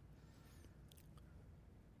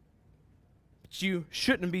 But you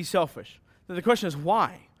shouldn't be selfish. The question is,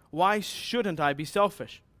 why? Why shouldn't I be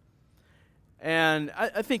selfish? And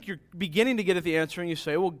I think you're beginning to get at the answer, and you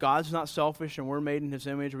say, well, God's not selfish, and we're made in His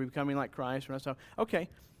image, we're becoming like Christ. We're not selfish. Okay,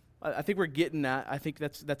 I think we're getting that. I think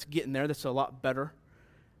that's getting there. That's a lot better.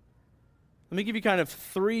 Let me give you kind of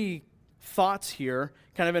 3 thoughts here,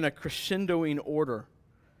 kind of in a crescendoing order.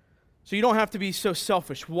 So you don't have to be so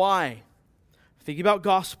selfish. Why? Think about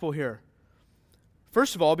gospel here.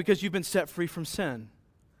 First of all, because you've been set free from sin.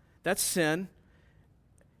 That's sin.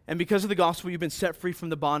 And because of the gospel, you've been set free from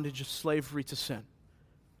the bondage of slavery to sin.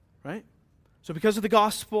 Right? So because of the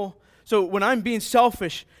gospel, so when I'm being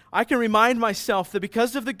selfish, I can remind myself that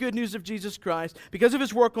because of the good news of Jesus Christ, because of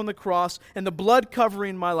His work on the cross and the blood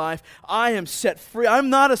covering my life, I am set free. I'm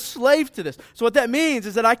not a slave to this. So what that means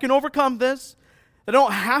is that I can overcome this. I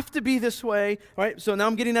don't have to be this way. Right? So now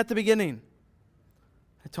I'm getting at the beginning.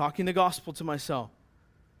 I'm talking the gospel to myself.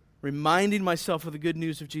 Reminding myself of the good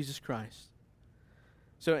news of Jesus Christ.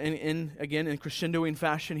 So in crescendoing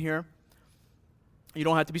fashion here, you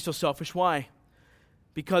don't have to be so selfish. Why?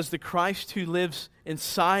 Because the Christ who lives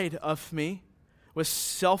inside of me was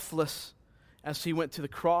selfless as He went to the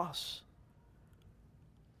cross.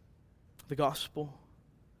 The gospel.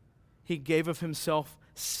 He gave of Himself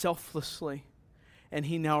selflessly, and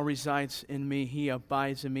He now resides in me. He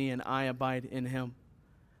abides in me, and I abide in Him.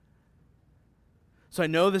 So I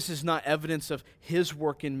know this is not evidence of His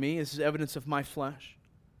work in me. This is evidence of my flesh.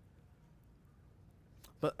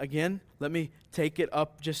 But again, let me take it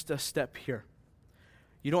up just a step here.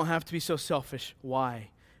 You don't have to be so selfish. Why?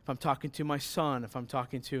 If I'm talking to my son, if I'm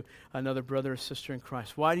talking to another brother or sister in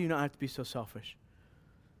Christ, why do you not have to be so selfish?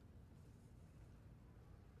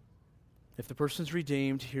 If the person's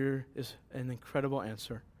redeemed, here is an incredible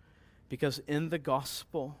answer. Because in the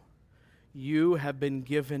gospel, you have been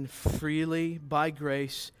given freely by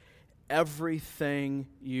grace everything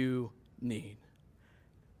you need.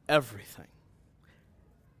 Everything.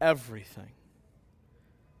 Everything.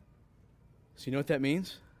 So you know what that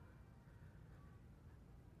means?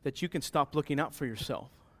 That you can stop looking out for yourself.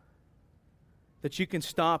 That you can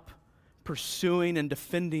stop pursuing and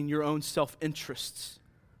defending your own self-interests.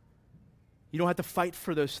 You don't have to fight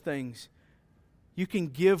for those things. You can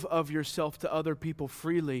give of yourself to other people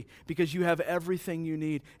freely because you have everything you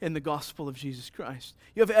need in the gospel of Jesus Christ.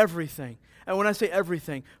 You have everything. And when I say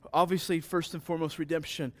everything, obviously first and foremost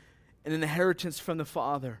redemption and an inheritance from the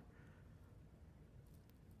Father.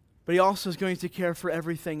 But He also is going to care for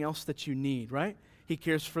everything else that you need, right? He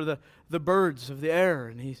cares for the birds of the air,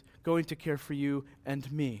 and He's going to care for you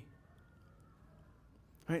and me.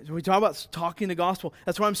 Right? So we talk about talking the gospel.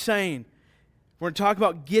 That's what I'm saying. We're going to talk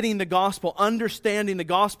about getting the gospel, understanding the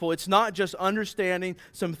gospel. It's not just understanding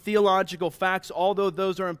some theological facts, although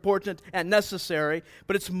those are important and necessary,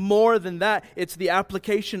 but it's more than that. It's the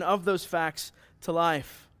application of those facts to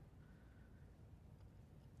life.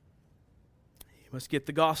 You must get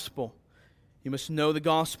the gospel. You must know the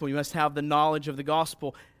gospel. You must have the knowledge of the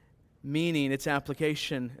gospel, meaning its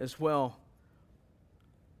application as well.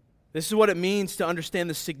 This is what it means to understand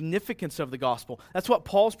the significance of the gospel. That's what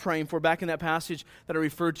Paul's praying for back in that passage that I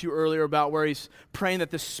referred to earlier about where he's praying that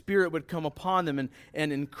the Spirit would come upon them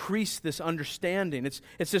and increase this understanding. It's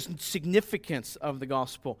this significance of the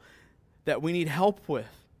gospel that we need help with.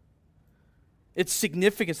 Its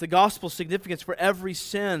significance, the gospel's significance for every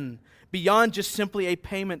sin, beyond just simply a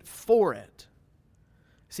payment for it.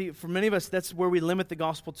 See, for many of us, that's where we limit the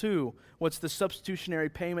gospel to. What's the substitutionary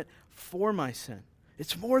payment for my sin?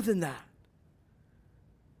 It's more than that.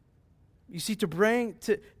 You see,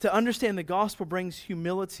 to understand the gospel brings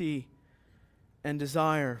humility and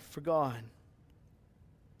desire for God.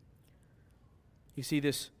 You see,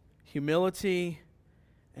 this Humility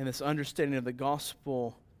and this understanding of the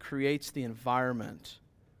gospel creates the environment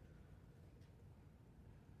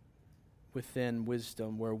within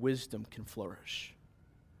wisdom where wisdom can flourish,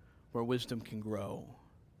 where wisdom can grow,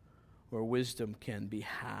 where wisdom can be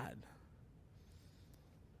had.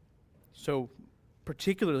 So,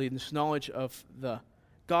 particularly in this knowledge of the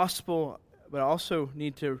gospel, but I also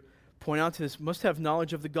need to point out to this, must have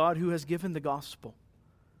knowledge of the God who has given the gospel.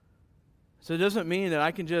 So it doesn't mean that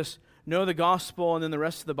I can just know the gospel and then the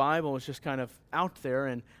rest of the Bible is just kind of out there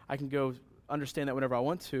and I can go understand that whenever I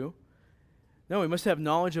want to. No, we must have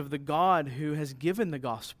knowledge of the God who has given the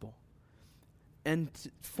gospel. And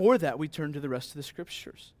for that, we turn to the rest of the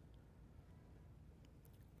Scriptures.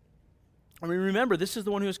 I mean, remember, this is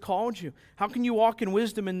the one who has called you. How can you walk in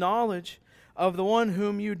wisdom and knowledge of the one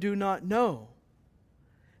whom you do not know?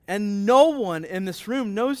 And no one in this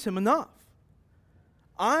room knows him enough.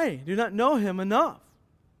 I do not know him enough.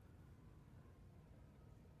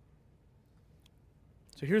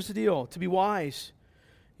 So here's the deal. To be wise,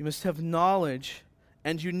 you must have knowledge,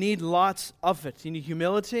 and you need lots of it. You need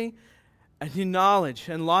humility, and you need knowledge,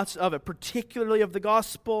 and lots of it, particularly of the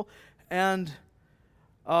gospel and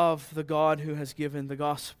of the God who has given the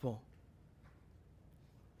gospel.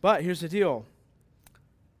 But here's the deal.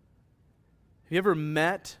 Have you ever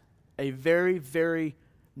met a very, very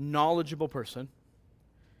knowledgeable person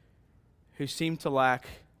who seemed to lack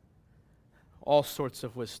all sorts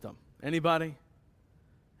of wisdom? Anybody?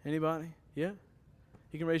 Anybody? Yeah?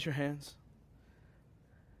 You can raise your hands.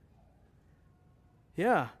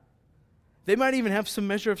 Yeah. They might even have some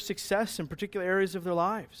measure of success in particular areas of their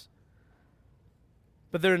lives.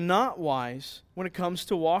 But they're not wise when it comes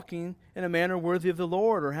to walking in a manner worthy of the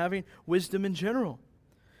Lord or having wisdom in general.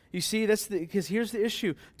 You see, because here's the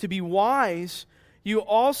issue. To be wise, you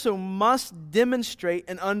also must demonstrate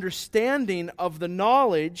an understanding of the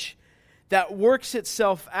knowledge that works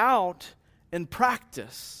itself out in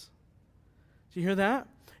practice. Do you hear that?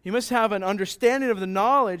 You must have an understanding of the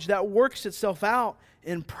knowledge that works itself out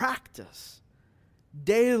in practice,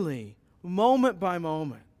 daily, moment by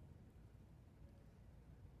moment.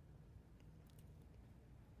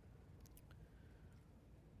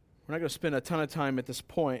 We're not going to spend a ton of time at this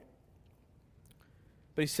point.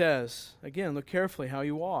 But he says, again, look carefully how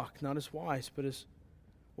you walk, not as wise, but as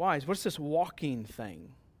wise. What's this walking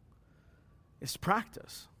thing? It's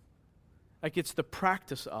practice. Like it's the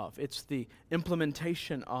practice of. It's the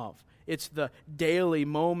implementation of. It's the daily,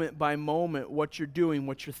 moment by moment, what you're doing,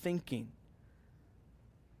 what you're thinking.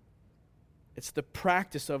 It's the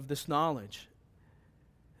practice of this knowledge.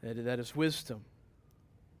 That is wisdom.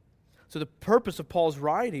 So the purpose of Paul's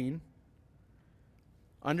writing,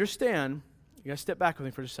 understand, you got to step back with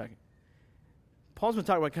me for just a second. Paul's been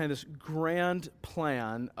talking about kind of this grand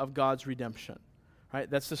plan of God's redemption. Right?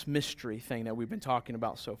 That's this mystery thing that we've been talking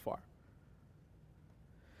about so far.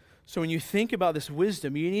 So when you think about this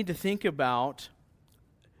wisdom, you need to think about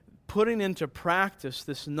putting into practice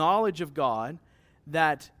this knowledge of God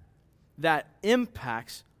that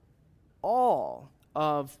impacts all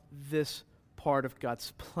of this part of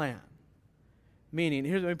God's plan. Meaning,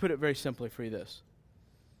 let me put it very simply for you this.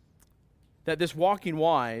 That this walking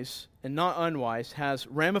wise and not unwise has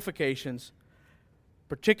ramifications,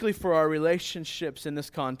 particularly for our relationships in this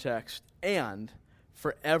context and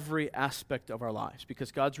for every aspect of our lives.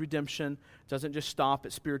 Because God's redemption doesn't just stop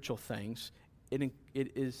at spiritual things. It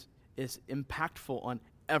is impactful on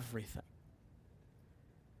everything.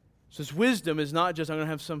 So this wisdom is not just, I'm going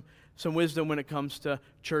to have some wisdom when it comes to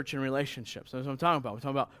church and relationships. That's what I'm talking about. We're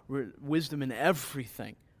talking about wisdom in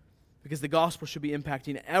everything. Because the gospel should be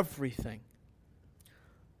impacting everything.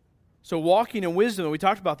 So walking in wisdom, and we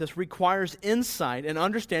talked about this, requires insight and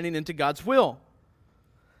understanding into God's will.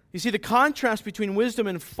 You see, the contrast between wisdom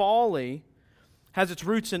and folly has its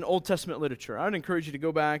roots in Old Testament literature. I would encourage you to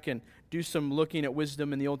go back and do some looking at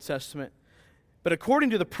wisdom in the Old Testament. But according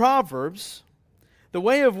to the Proverbs, the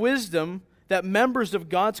way of wisdom that members of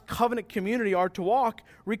God's covenant community are to walk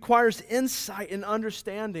requires insight and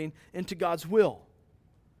understanding into God's will,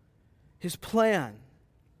 His plan.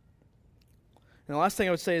 And the last thing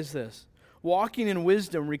I would say is this. Walking in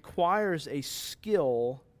wisdom requires a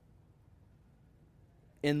skill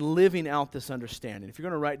in living out this understanding. If you're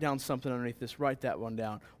going to write down something underneath this, write that one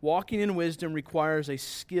down. Walking in wisdom requires a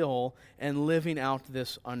skill in living out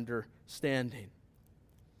this understanding.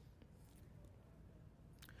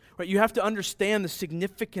 Right, you have to understand the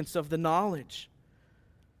significance of the knowledge.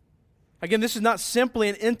 Again, this is not simply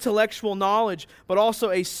an intellectual knowledge, but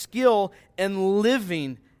also a skill in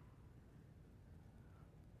living.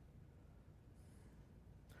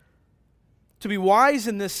 To be wise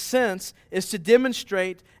in this sense is to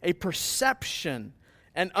demonstrate a perception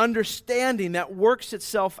and understanding that works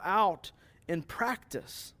itself out in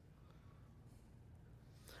practice.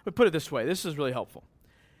 But put it this way, this is really helpful.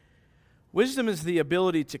 Wisdom is the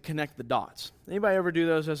ability to connect the dots. Anybody ever do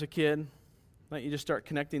those as a kid? Like you just start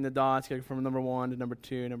connecting the dots, go from number 1 to number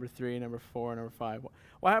 2, number 3, number 4, number 5.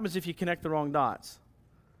 What happens if you connect the wrong dots?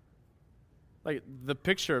 Like the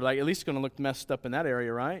picture, like at least going to look messed up in that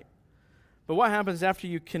area, right? But what happens after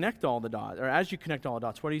you connect all the dots, or as you connect all the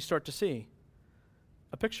dots? What do you start to see?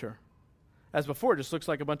 A picture. As before, it just looks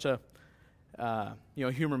like a bunch of,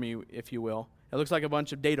 humor me, if you will. It looks like a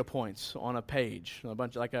bunch of data points on a page, a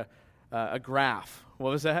bunch like a graph. What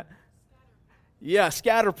was that? Yeah,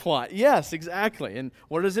 scatter plot. Yes, exactly. And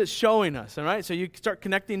what is it showing us? All right, so you start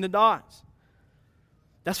connecting the dots.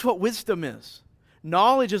 That's what wisdom is.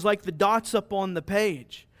 Knowledge is like the dots up on the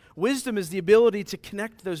page. Wisdom is the ability to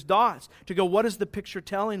connect those dots, to go, what is the picture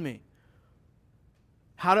telling me?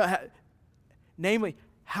 Namely,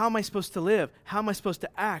 how am I supposed to live? How am I supposed to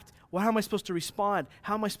act? How am I supposed to respond?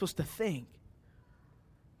 How am I supposed to think?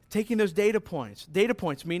 Taking those data points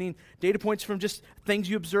meaning data points from just things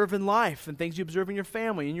you observe in life and things you observe in your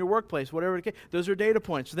family, in your workplace, whatever it is. Those are data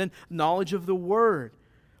points. So then knowledge of the Word.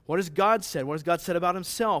 What has God said? What has God said about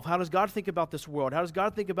Himself? How does God think about this world? How does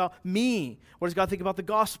God think about me? What does God think about the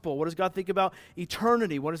gospel? What does God think about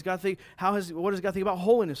eternity? What does God think? What does God think about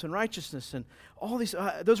holiness and righteousness and all these?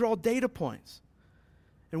 Those are all data points.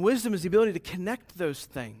 And wisdom is the ability to connect those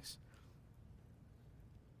things,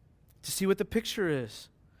 to see what the picture is.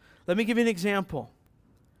 Let me give you an example.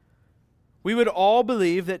 We would all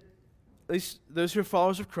believe that, at least those who are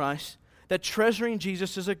followers of Christ, that treasuring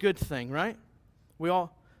Jesus is a good thing, right? We're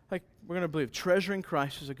going to believe treasuring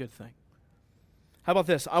Christ is a good thing. How about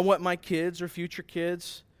this? I want my kids or future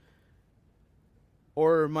kids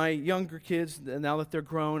or my younger kids, now that they're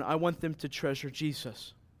grown, I want them to treasure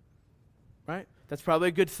Jesus. Right? That's probably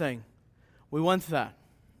a good thing. We want that.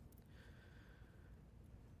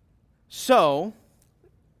 So,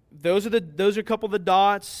 those are a couple of the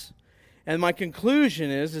dots, and my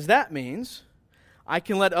conclusion is that means I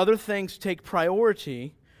can let other things take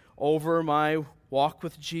priority over my walk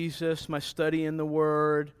with Jesus, my study in the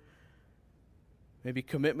Word, maybe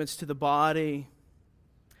commitments to the body,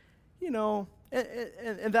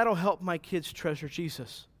 and that'll help my kids treasure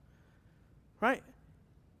Jesus. Right?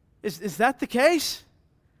 Is that the case?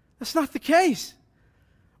 That's not the case.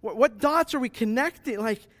 What dots are we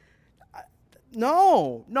connecting?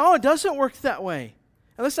 No, it doesn't work that way.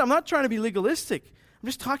 And listen, I'm not trying to be legalistic. I'm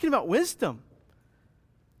just talking about wisdom.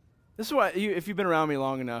 This is why, if you've been around me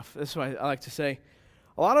long enough, this is why I like to say,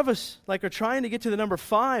 a lot of us are trying to get to the number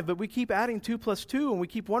 5, but we keep adding 2 plus 2, and we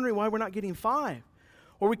keep wondering why we're not getting 5.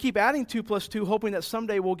 Or we keep adding 2 plus 2, hoping that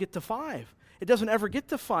someday we'll get to 5. It doesn't ever get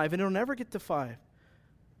to 5, and it'll never get to 5.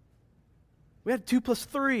 We had 2 plus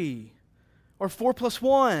 3, or 4 plus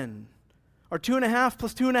 1, or 2.5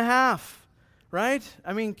 plus 2.5. Right?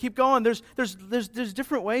 I mean, keep going. There's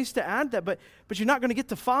different ways to add that, but you're not going to get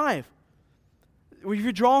to 5. If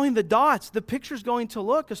you're drawing the dots, the picture's going to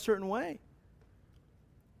look a certain way.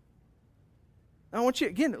 I want you,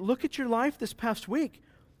 again, look at your life this past week.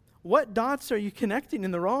 What dots are you connecting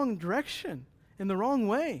in the wrong direction, in the wrong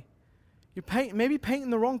way? You're maybe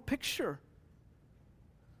painting the wrong picture.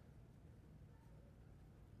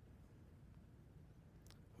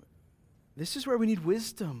 This is where we need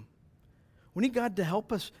wisdom. We need God to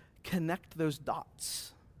help us connect those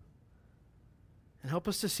dots and help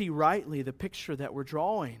us to see rightly the picture that we're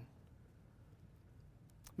drawing.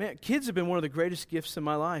 Man, kids have been one of the greatest gifts in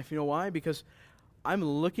my life. You know why? Because I'm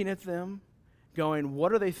looking at them going,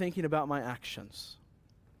 what are they thinking about my actions?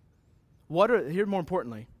 Here more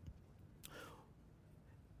importantly,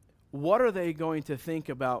 what are they going to think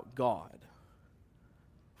about God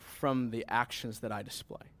from the actions that I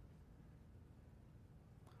display?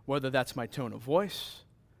 Whether that's my tone of voice,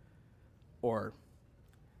 or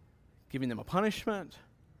giving them a punishment,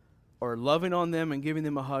 or loving on them and giving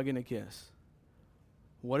them a hug and a kiss.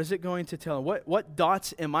 What is it going to tell them? What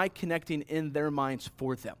dots am I connecting in their minds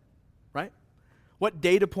for them? Right? What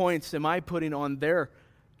data points am I putting on their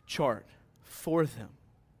chart for them?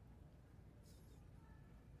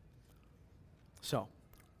 So,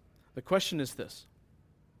 the question is this.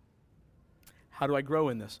 How do I grow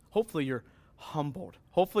in this? Hopefully you're humbled.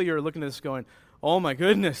 Hopefully you're looking at this going, oh my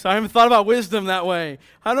goodness, I haven't thought about wisdom that way.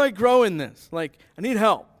 How do I grow in this? I need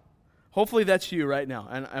help. Hopefully that's you right now.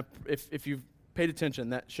 And if you've paid attention,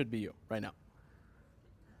 that should be you right now.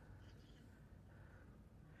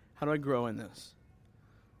 How do I grow in this?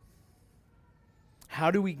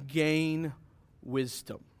 How do we gain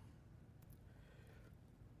wisdom?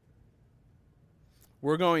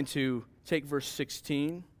 We're going to take verse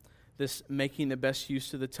 16, this making the best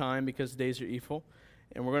use of the time because the days are evil,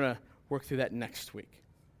 and we're going to work through that next week.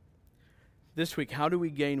 This week, how do we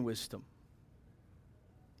gain wisdom?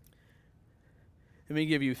 Let me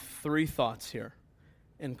give you 3 thoughts here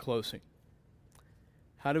in closing.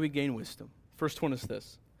 How do we gain wisdom? First one is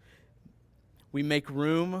this. We make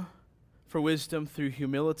room for wisdom through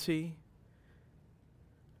humility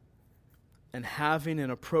and having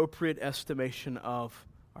an appropriate estimation of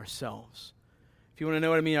ourselves. If you want to know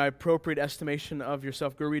what I mean by appropriate estimation of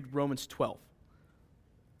yourself, go read Romans 12.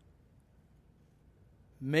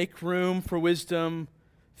 Make room for wisdom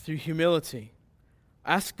through humility.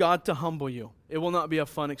 Ask God to humble you. It will not be a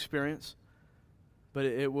fun experience, but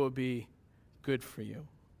it will be good for you.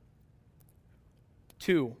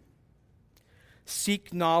 2,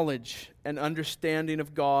 seek knowledge and understanding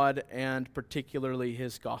of God and particularly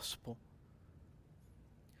His gospel.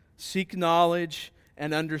 Seek knowledge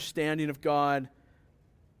and understanding of God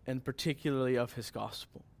and particularly of His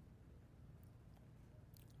gospel.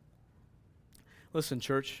 Listen,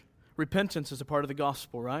 church, repentance is a part of the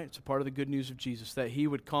gospel, right? It's a part of the good news of Jesus, that He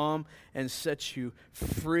would come and set you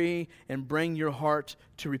free and bring your heart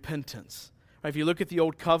to repentance. Right, if you look at the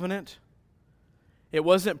Old Covenant, it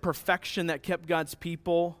wasn't perfection that kept God's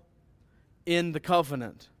people in the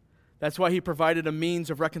covenant. That's why He provided a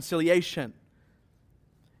means of reconciliation.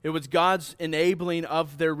 It was God's enabling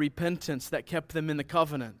of their repentance that kept them in the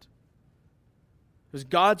covenant. It was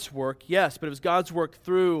God's work, yes, but it was God's work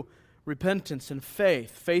through repentance and faith.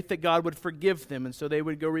 Faith that God would forgive them, and so they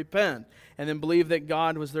would go repent and then believe that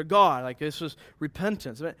God was their God. Like, this was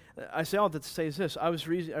repentance. I say all that to say is this. I was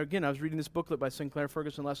reading this booklet by Sinclair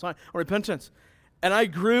Ferguson last night on repentance, and I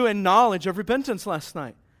grew in knowledge of repentance last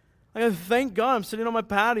night. Like, thank God I'm sitting on my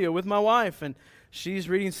patio with my wife, and she's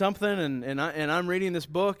reading something, and I'm reading this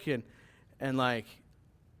book, and like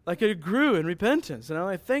it grew in repentance. And I'm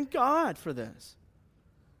like, thank God for this.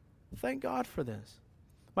 Thank God for this.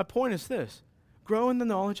 My point is this. Grow in the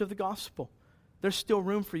knowledge of the gospel. There's still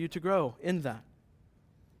room for you to grow in that.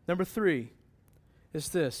 Number 3 is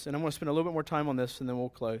this, and I'm going to spend a little bit more time on this, and then we'll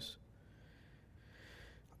close.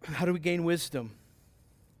 How do we gain wisdom?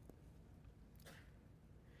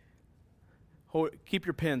 Keep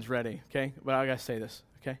your pens ready, okay? But I got to say this,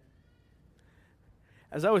 okay?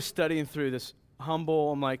 As I was studying through this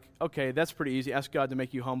humble, I'm like, okay, that's pretty easy. Ask God to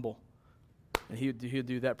make you humble. And He'll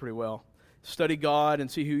do that pretty well. Study God and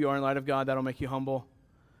see who you are in light of God. That'll make you humble.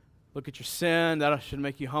 Look at your sin. That should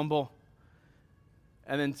make you humble.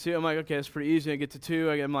 And then 2, I'm like, okay, that's pretty easy. I get to 2.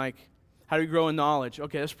 I'm like, how do you grow in knowledge?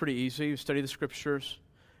 Okay, that's pretty easy. You study the Scriptures.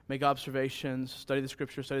 Make observations. Study the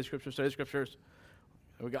Scriptures, study the Scriptures, study the Scriptures.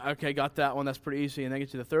 Got that one. That's pretty easy. And then I get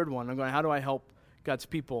to the 3rd one. I'm going, how do I help God's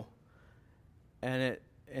people? And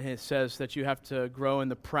it says that you have to grow in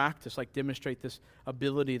the practice, like demonstrate this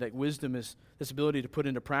ability, like wisdom is this ability to put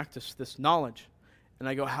into practice this knowledge. And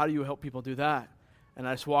I go, how do you help people do that? And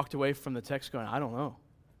I just walked away from the text going, I don't know.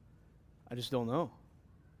 I just don't know.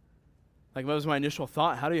 Like, what was my initial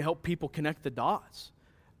thought? How do you help people connect the dots?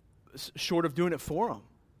 Short of doing it for them.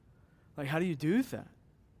 Like, how do you do that?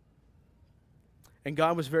 And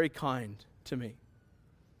God was very kind to me.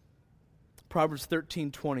 Proverbs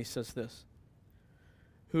 13:20 says this.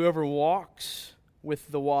 Whoever walks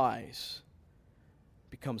with the wise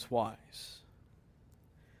becomes wise,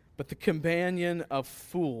 but the companion of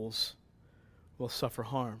fools will suffer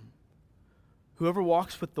harm. Whoever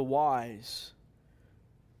walks with the wise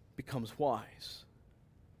becomes wise.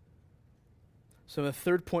 So the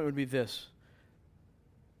 3rd point would be this,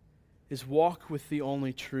 is walk with the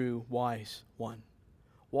only true wise one.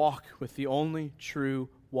 Walk with the only true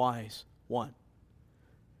wise one.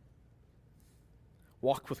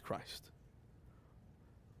 Walk with Christ.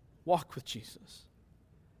 Walk with Jesus.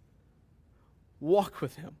 Walk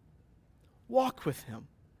with Him. Walk with Him.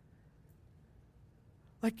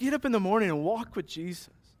 Like, get up in the morning and walk with Jesus.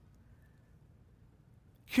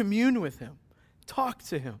 Commune with Him. Talk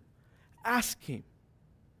to Him. Ask Him.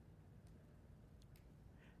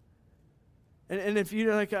 And if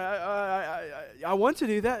you're like, I want to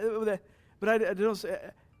do that, but I don't say,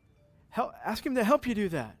 ask Him to help you do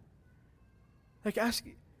that. Like,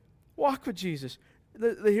 walk with Jesus.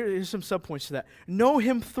 Here's some subpoints to that. Know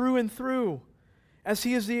Him through and through, as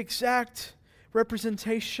He is the exact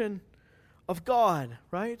representation of God,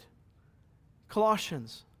 right?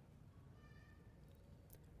 Colossians.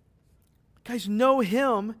 Guys, know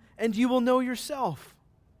Him and you will know yourself.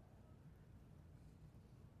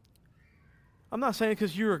 I'm not saying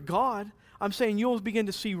because you're a God. I'm saying you'll begin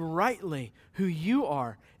to see rightly who you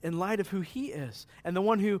are in light of who He is and the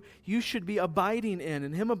one who you should be abiding in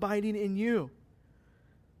and Him abiding in you.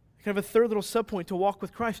 Kind of a third little subpoint to walk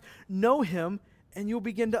with Christ. Know Him, and you'll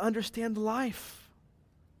begin to understand life.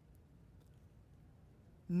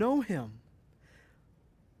 Know Him.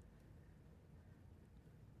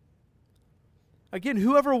 Again,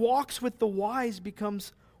 whoever walks with the wise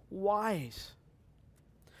becomes wise.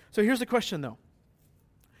 So here's the question, though.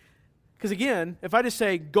 Because again, if I just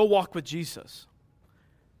say, go walk with Jesus,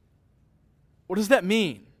 what does that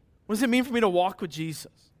mean? What does it mean for me to walk with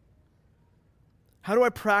Jesus? How do I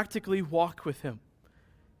practically walk with Him?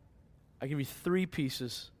 I give you 3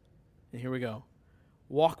 pieces, and here we go.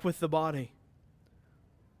 Walk with the body.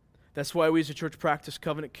 That's why we as a church practice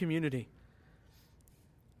covenant community.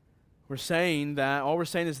 All we're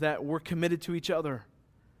saying is that we're committed to each other.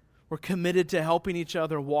 We're committed to helping each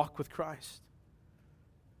other walk with Christ.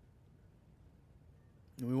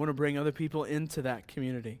 And we want to bring other people into that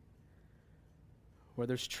community where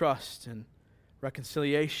there's trust and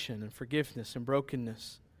reconciliation and forgiveness and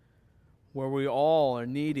brokenness, where we all are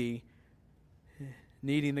needing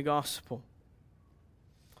the gospel.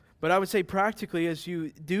 But I would say practically, as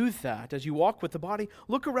you do that, as you walk with the body,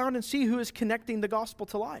 look around and see who is connecting the gospel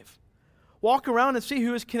to life. Walk around and see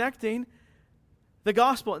who is connecting the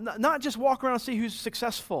gospel. Not just walk around and see who's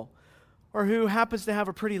successful or who happens to have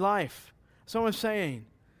a pretty life. That's what I'm saying.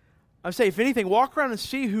 I would say, if anything, walk around and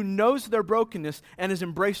see who knows their brokenness and is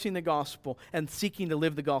embracing the gospel and seeking to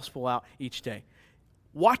live the gospel out each day.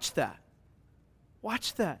 Watch that.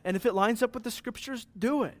 Watch that. And if it lines up with the Scriptures,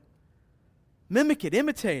 do it. Mimic it.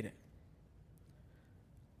 Imitate it.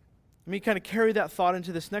 Let me kind of carry that thought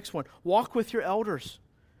into this next one. Walk with your elders.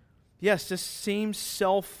 Yes, this seems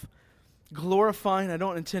self-glorifying. I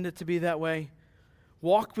don't intend it to be that way.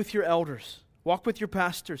 Walk with your elders. Walk with your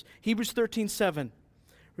pastors. Hebrews 13:7,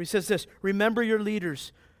 where he says this, remember your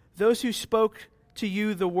leaders, those who spoke to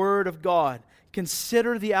you the word of God.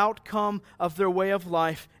 Consider the outcome of their way of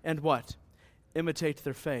life and what? Imitate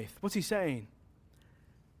their faith. What's he saying?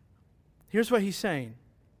 Here's what he's saying.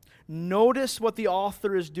 Notice what the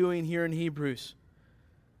author is doing here in Hebrews.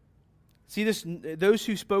 See this, those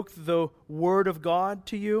who spoke the word of God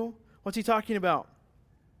to you, what's he talking about?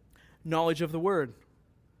 Knowledge of the word.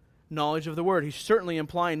 Knowledge of the word. He's certainly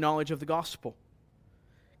implying knowledge of the gospel,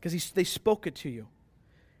 because they spoke it to you.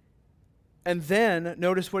 And then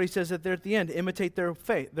notice what he says at the end. Imitate their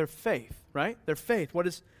faith. Their faith, right? Their faith.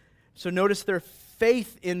 So notice their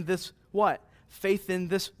faith in this what? Faith in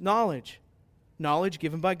this knowledge. Knowledge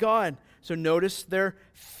given by God. So notice their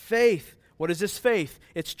faith. What is this faith?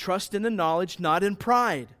 It's trust in the knowledge, not in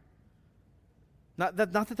pride. Not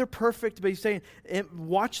that they're perfect, but he's saying,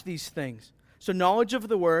 watch these things. So knowledge of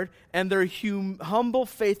the word and their humble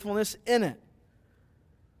faithfulness in it.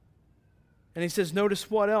 And he says, notice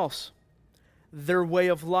what else? Their way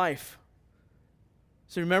of life.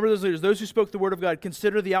 So remember those leaders, those who spoke the word of God,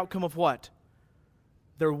 consider the outcome of what?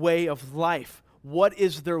 Their way of life. What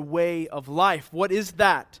is their way of life? What is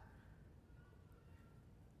that?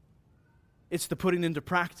 It's the putting into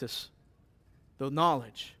practice the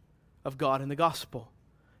knowledge of God and the gospel.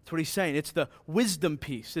 That's what he's saying. It's the wisdom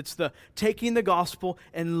piece. It's the taking the gospel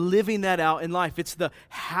and living that out in life. It's the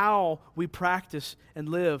how we practice and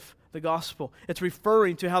live the gospel. It's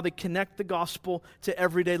referring to how they connect the gospel to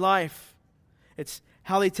everyday life. It's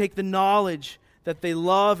how they take the knowledge that they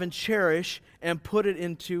love and cherish and put it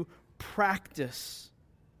into practice.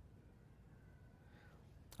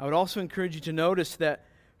 I would also encourage you to notice that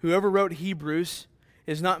whoever wrote Hebrews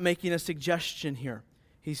is not making a suggestion here.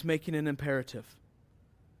 He's making an imperative.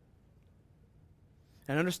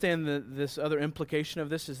 And understand that this other implication of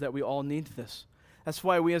this is that we all need this. That's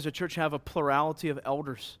why we as a church have a plurality of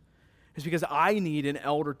elders. It's because I need an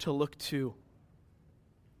elder to look to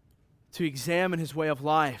examine his way of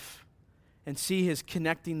life and see his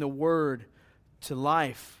connecting the word to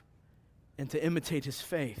life and to imitate his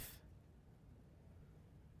faith.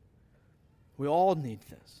 We all need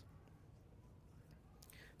this.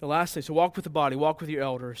 The last thing, so walk with the body, walk with your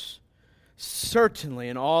elders. Certainly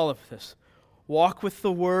in all of this, walk with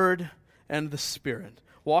the word and the Spirit.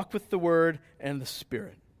 Walk with the word and the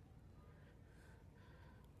Spirit.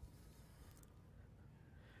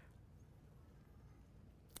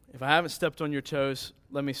 If I haven't stepped on your toes,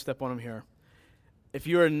 let me step on them here. If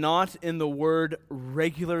you are not in the word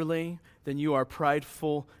regularly, then you are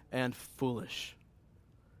prideful and foolish.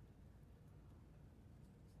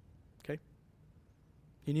 Okay?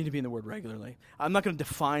 You need to be in the word regularly. I'm not going to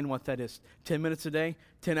define what that is. 10 minutes a day?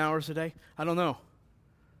 10 hours a day? I don't know.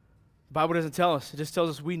 The Bible doesn't tell us. It just tells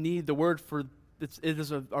us we need the word for it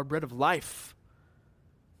is our bread of life.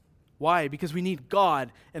 Why? Because we need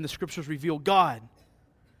God, and the Scriptures reveal God.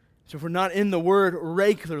 So if we're not in the Word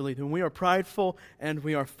regularly, then we are prideful and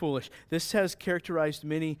we are foolish. This has characterized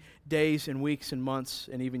many days and weeks and months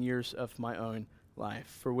and even years of my own life,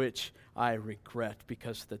 for which I regret,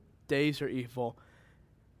 because the days are evil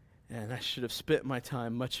and I should have spent my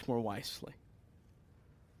time much more wisely.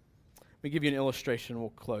 Let me give you an illustration and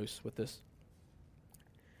we'll close with this.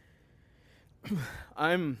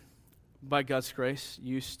 I'm, by God's grace,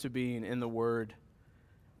 used to being in the Word,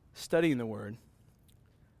 studying the Word,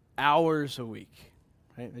 hours a week.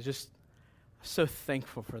 Right? I'm just so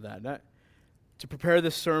thankful for that. To prepare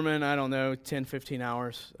this sermon, 10, 15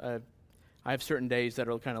 hours. I have certain days that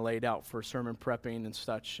are kind of laid out for sermon prepping and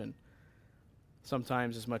such, and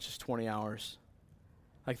sometimes as much as 20 hours.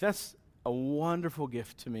 Like, that's a wonderful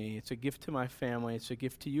gift to me. It's a gift to my family. It's a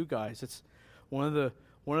gift to you guys. It's one of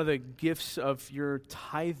the gifts of your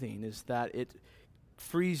tithing is that it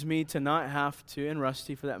frees me to not have to, and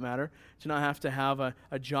Rusty for that matter, to not have to have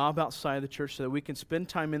a job outside of the church, so that we can spend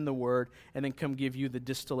time in the Word and then come give you the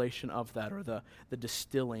distillation of that, or the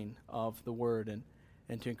distilling of the Word,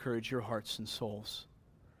 and to encourage your hearts and souls.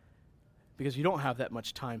 Because you don't have that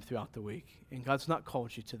much time throughout the week, and God's not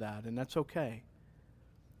called you to that, and that's okay.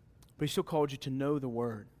 But He still called you to know the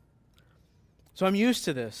Word. So I'm used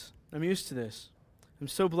to this. I'm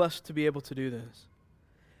so blessed to be able to do this.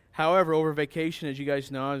 However, over vacation, as you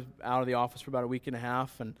guys know, I was out of the office for about a week and a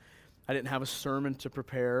half, and I didn't have a sermon to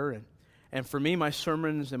prepare. And for me, my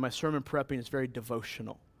sermons and my sermon prepping is very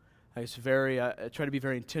devotional. I try to be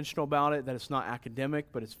very intentional about it, that it's not academic,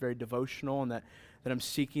 but it's very devotional, and that I'm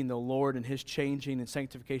seeking the Lord and His changing and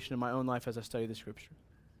sanctification in my own life as I study the Scripture.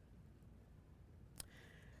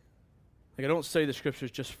 Like, I don't study the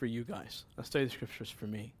Scriptures just for you guys. I study the Scriptures for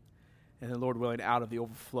me. And the Lord willing, out of the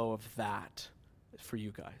overflow of that, for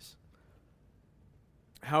you guys.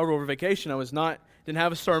 However, over vacation, didn't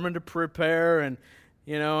have a sermon to prepare, and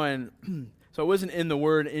so I wasn't in the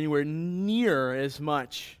Word anywhere near as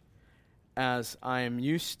much as I am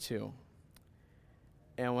used to.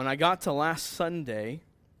 And when I got to last Sunday,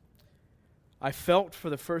 I felt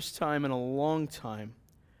for the first time in a long time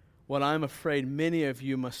what I'm afraid many of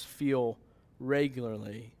you must feel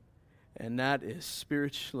regularly, and that is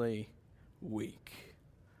spiritually weak.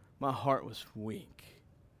 My heart was weak.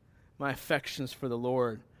 My affections for the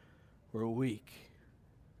Lord were weak.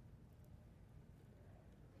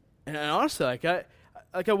 And honestly,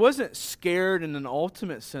 I wasn't scared in an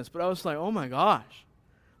ultimate sense, but I was like, oh my gosh.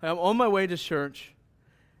 I'm on my way to church,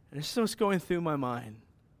 and this is what's going through my mind.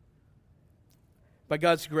 By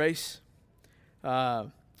God's grace,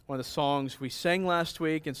 one of the songs we sang last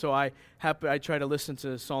week, and so I try to listen to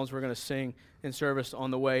the songs we're going to sing in service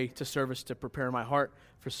on the way to service to prepare my heart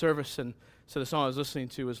for service. And so the song I was listening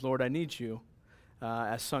to was Lord, I Need You,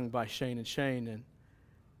 as sung by Shane and Shane.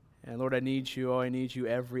 And Lord, I need you. Oh, I need you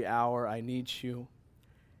every hour. I need you.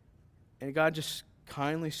 And God just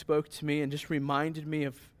kindly spoke to me and just reminded me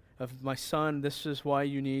of my son. This is why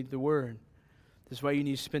you need the Word. This is why you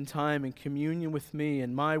need to spend time in communion with me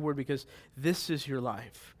and my Word, because this is your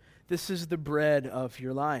life. This is the bread of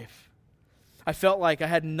your life. I felt like I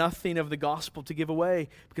had nothing of the gospel to give away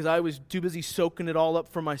because I was too busy soaking it all up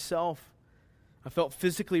for myself. I felt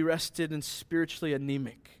physically rested and spiritually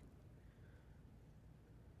anemic.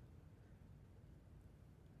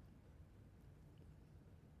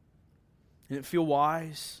 I didn't feel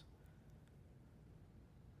wise.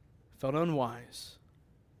 I felt unwise.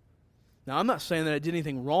 Now, I'm not saying that I did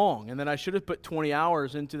anything wrong and that I should have put 20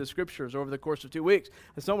 hours into the Scriptures over the course of 2 weeks.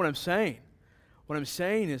 That's not what I'm saying. What I'm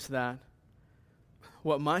saying is that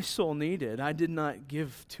what my soul needed, I did not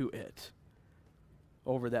give to it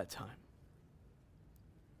over that time.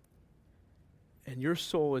 And your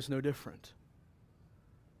soul is no different.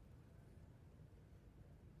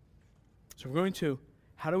 So we're going to,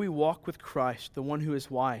 how do we walk with Christ, the one who is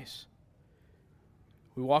wise?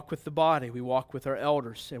 We walk with the body, we walk with our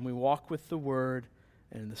elders, and we walk with the Word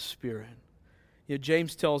and the Spirit.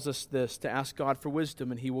 James tells us this, to ask God for wisdom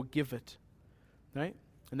and He will give it. Right?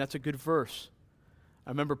 And that's a good verse. I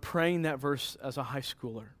remember praying that verse as a high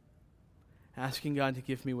schooler, asking God to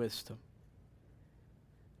give me wisdom.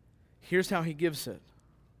 Here's how He gives it.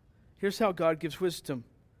 Here's how God gives wisdom.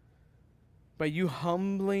 By you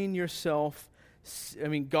humbling yourself,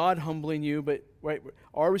 God humbling you, but right,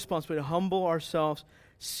 our responsibility to humble ourselves,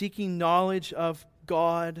 seeking knowledge of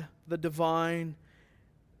God, the divine,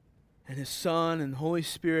 and His Son and Holy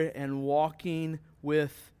Spirit, and walking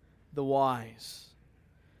with the wise.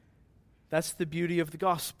 That's the beauty of the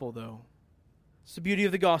gospel, though. It's the beauty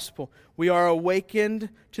of the gospel. We are awakened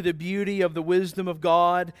to the beauty of the wisdom of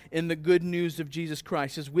God in the good news of Jesus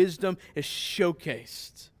Christ. His wisdom is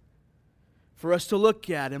showcased for us to look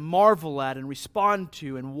at and marvel at and respond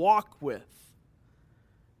to and walk with.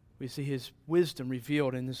 We see His wisdom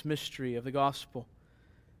revealed in this mystery of the gospel.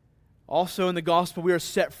 Also in the gospel, we are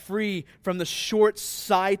set free from the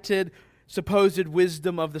short-sighted, supposed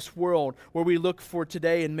wisdom of this world, where we look for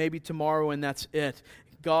today and maybe tomorrow and that's it.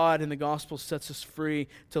 God in the gospel sets us free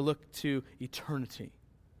to look to eternity,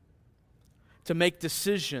 to make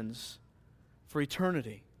decisions for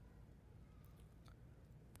eternity.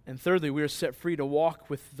 And thirdly, we are set free to walk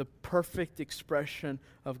with the perfect expression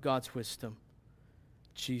of God's wisdom,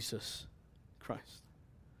 Jesus Christ.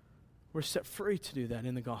 We're set free to do that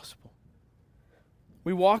in the gospel.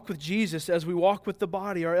 We walk with Jesus as we walk with the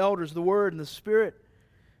body, our elders, the Word, and the Spirit.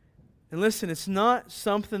 And listen, it's not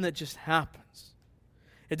something that just happens.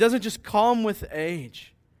 It doesn't just come with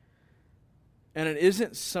age. And it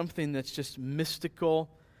isn't something that's just mystical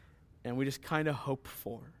and we just kind of hope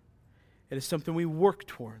for. It is something we work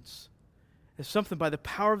towards. It's something by the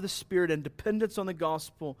power of the Spirit and dependence on the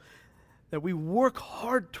gospel that we work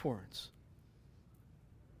hard towards,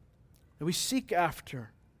 that we seek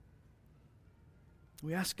after.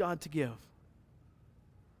 We ask God to give.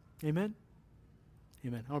 Amen?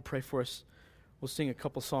 Amen. I want to pray for us. We'll sing a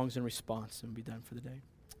couple songs in response and we'll be done for the day.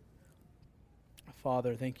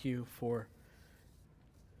 Father, thank you for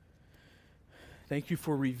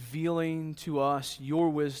revealing to us your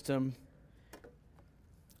wisdom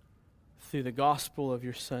through the gospel of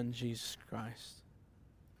your Son, Jesus Christ.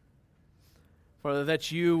 Father, that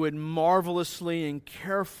you would marvelously and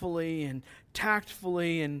carefully and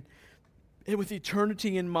tactfully and with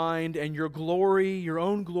eternity in mind and your glory, your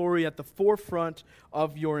own glory at the forefront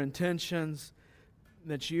of your intentions,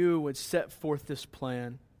 that you would set forth this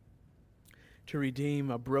plan to redeem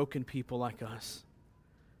a broken people like us.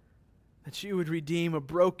 That you would redeem a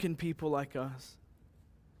broken people like us.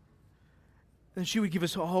 That you would give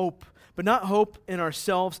us hope, but not hope in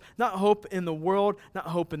ourselves, not hope in the world, not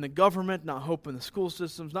hope in the government, not hope in the school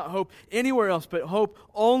systems, not hope anywhere else, but hope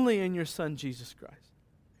only in your Son, Jesus Christ.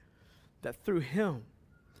 That through Him,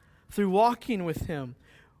 through walking with Him,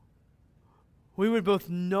 we would both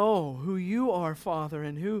know who you are, Father,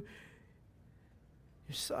 and who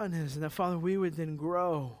your Son is. And that, Father, we would then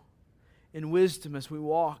grow in wisdom as we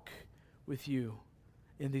walk with you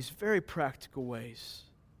in these very practical ways.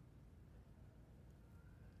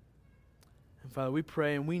 And Father, we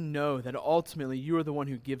pray and we know that ultimately you are the one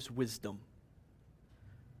who gives wisdom.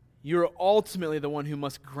 You're ultimately the one who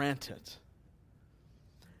must grant it.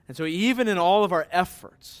 And so even in all of our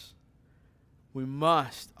efforts, we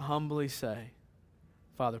must humbly say,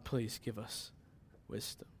 Father, please give us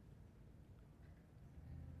wisdom.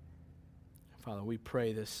 Father, we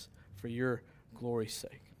pray this for your glory's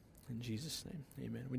sake. In Jesus' name, amen.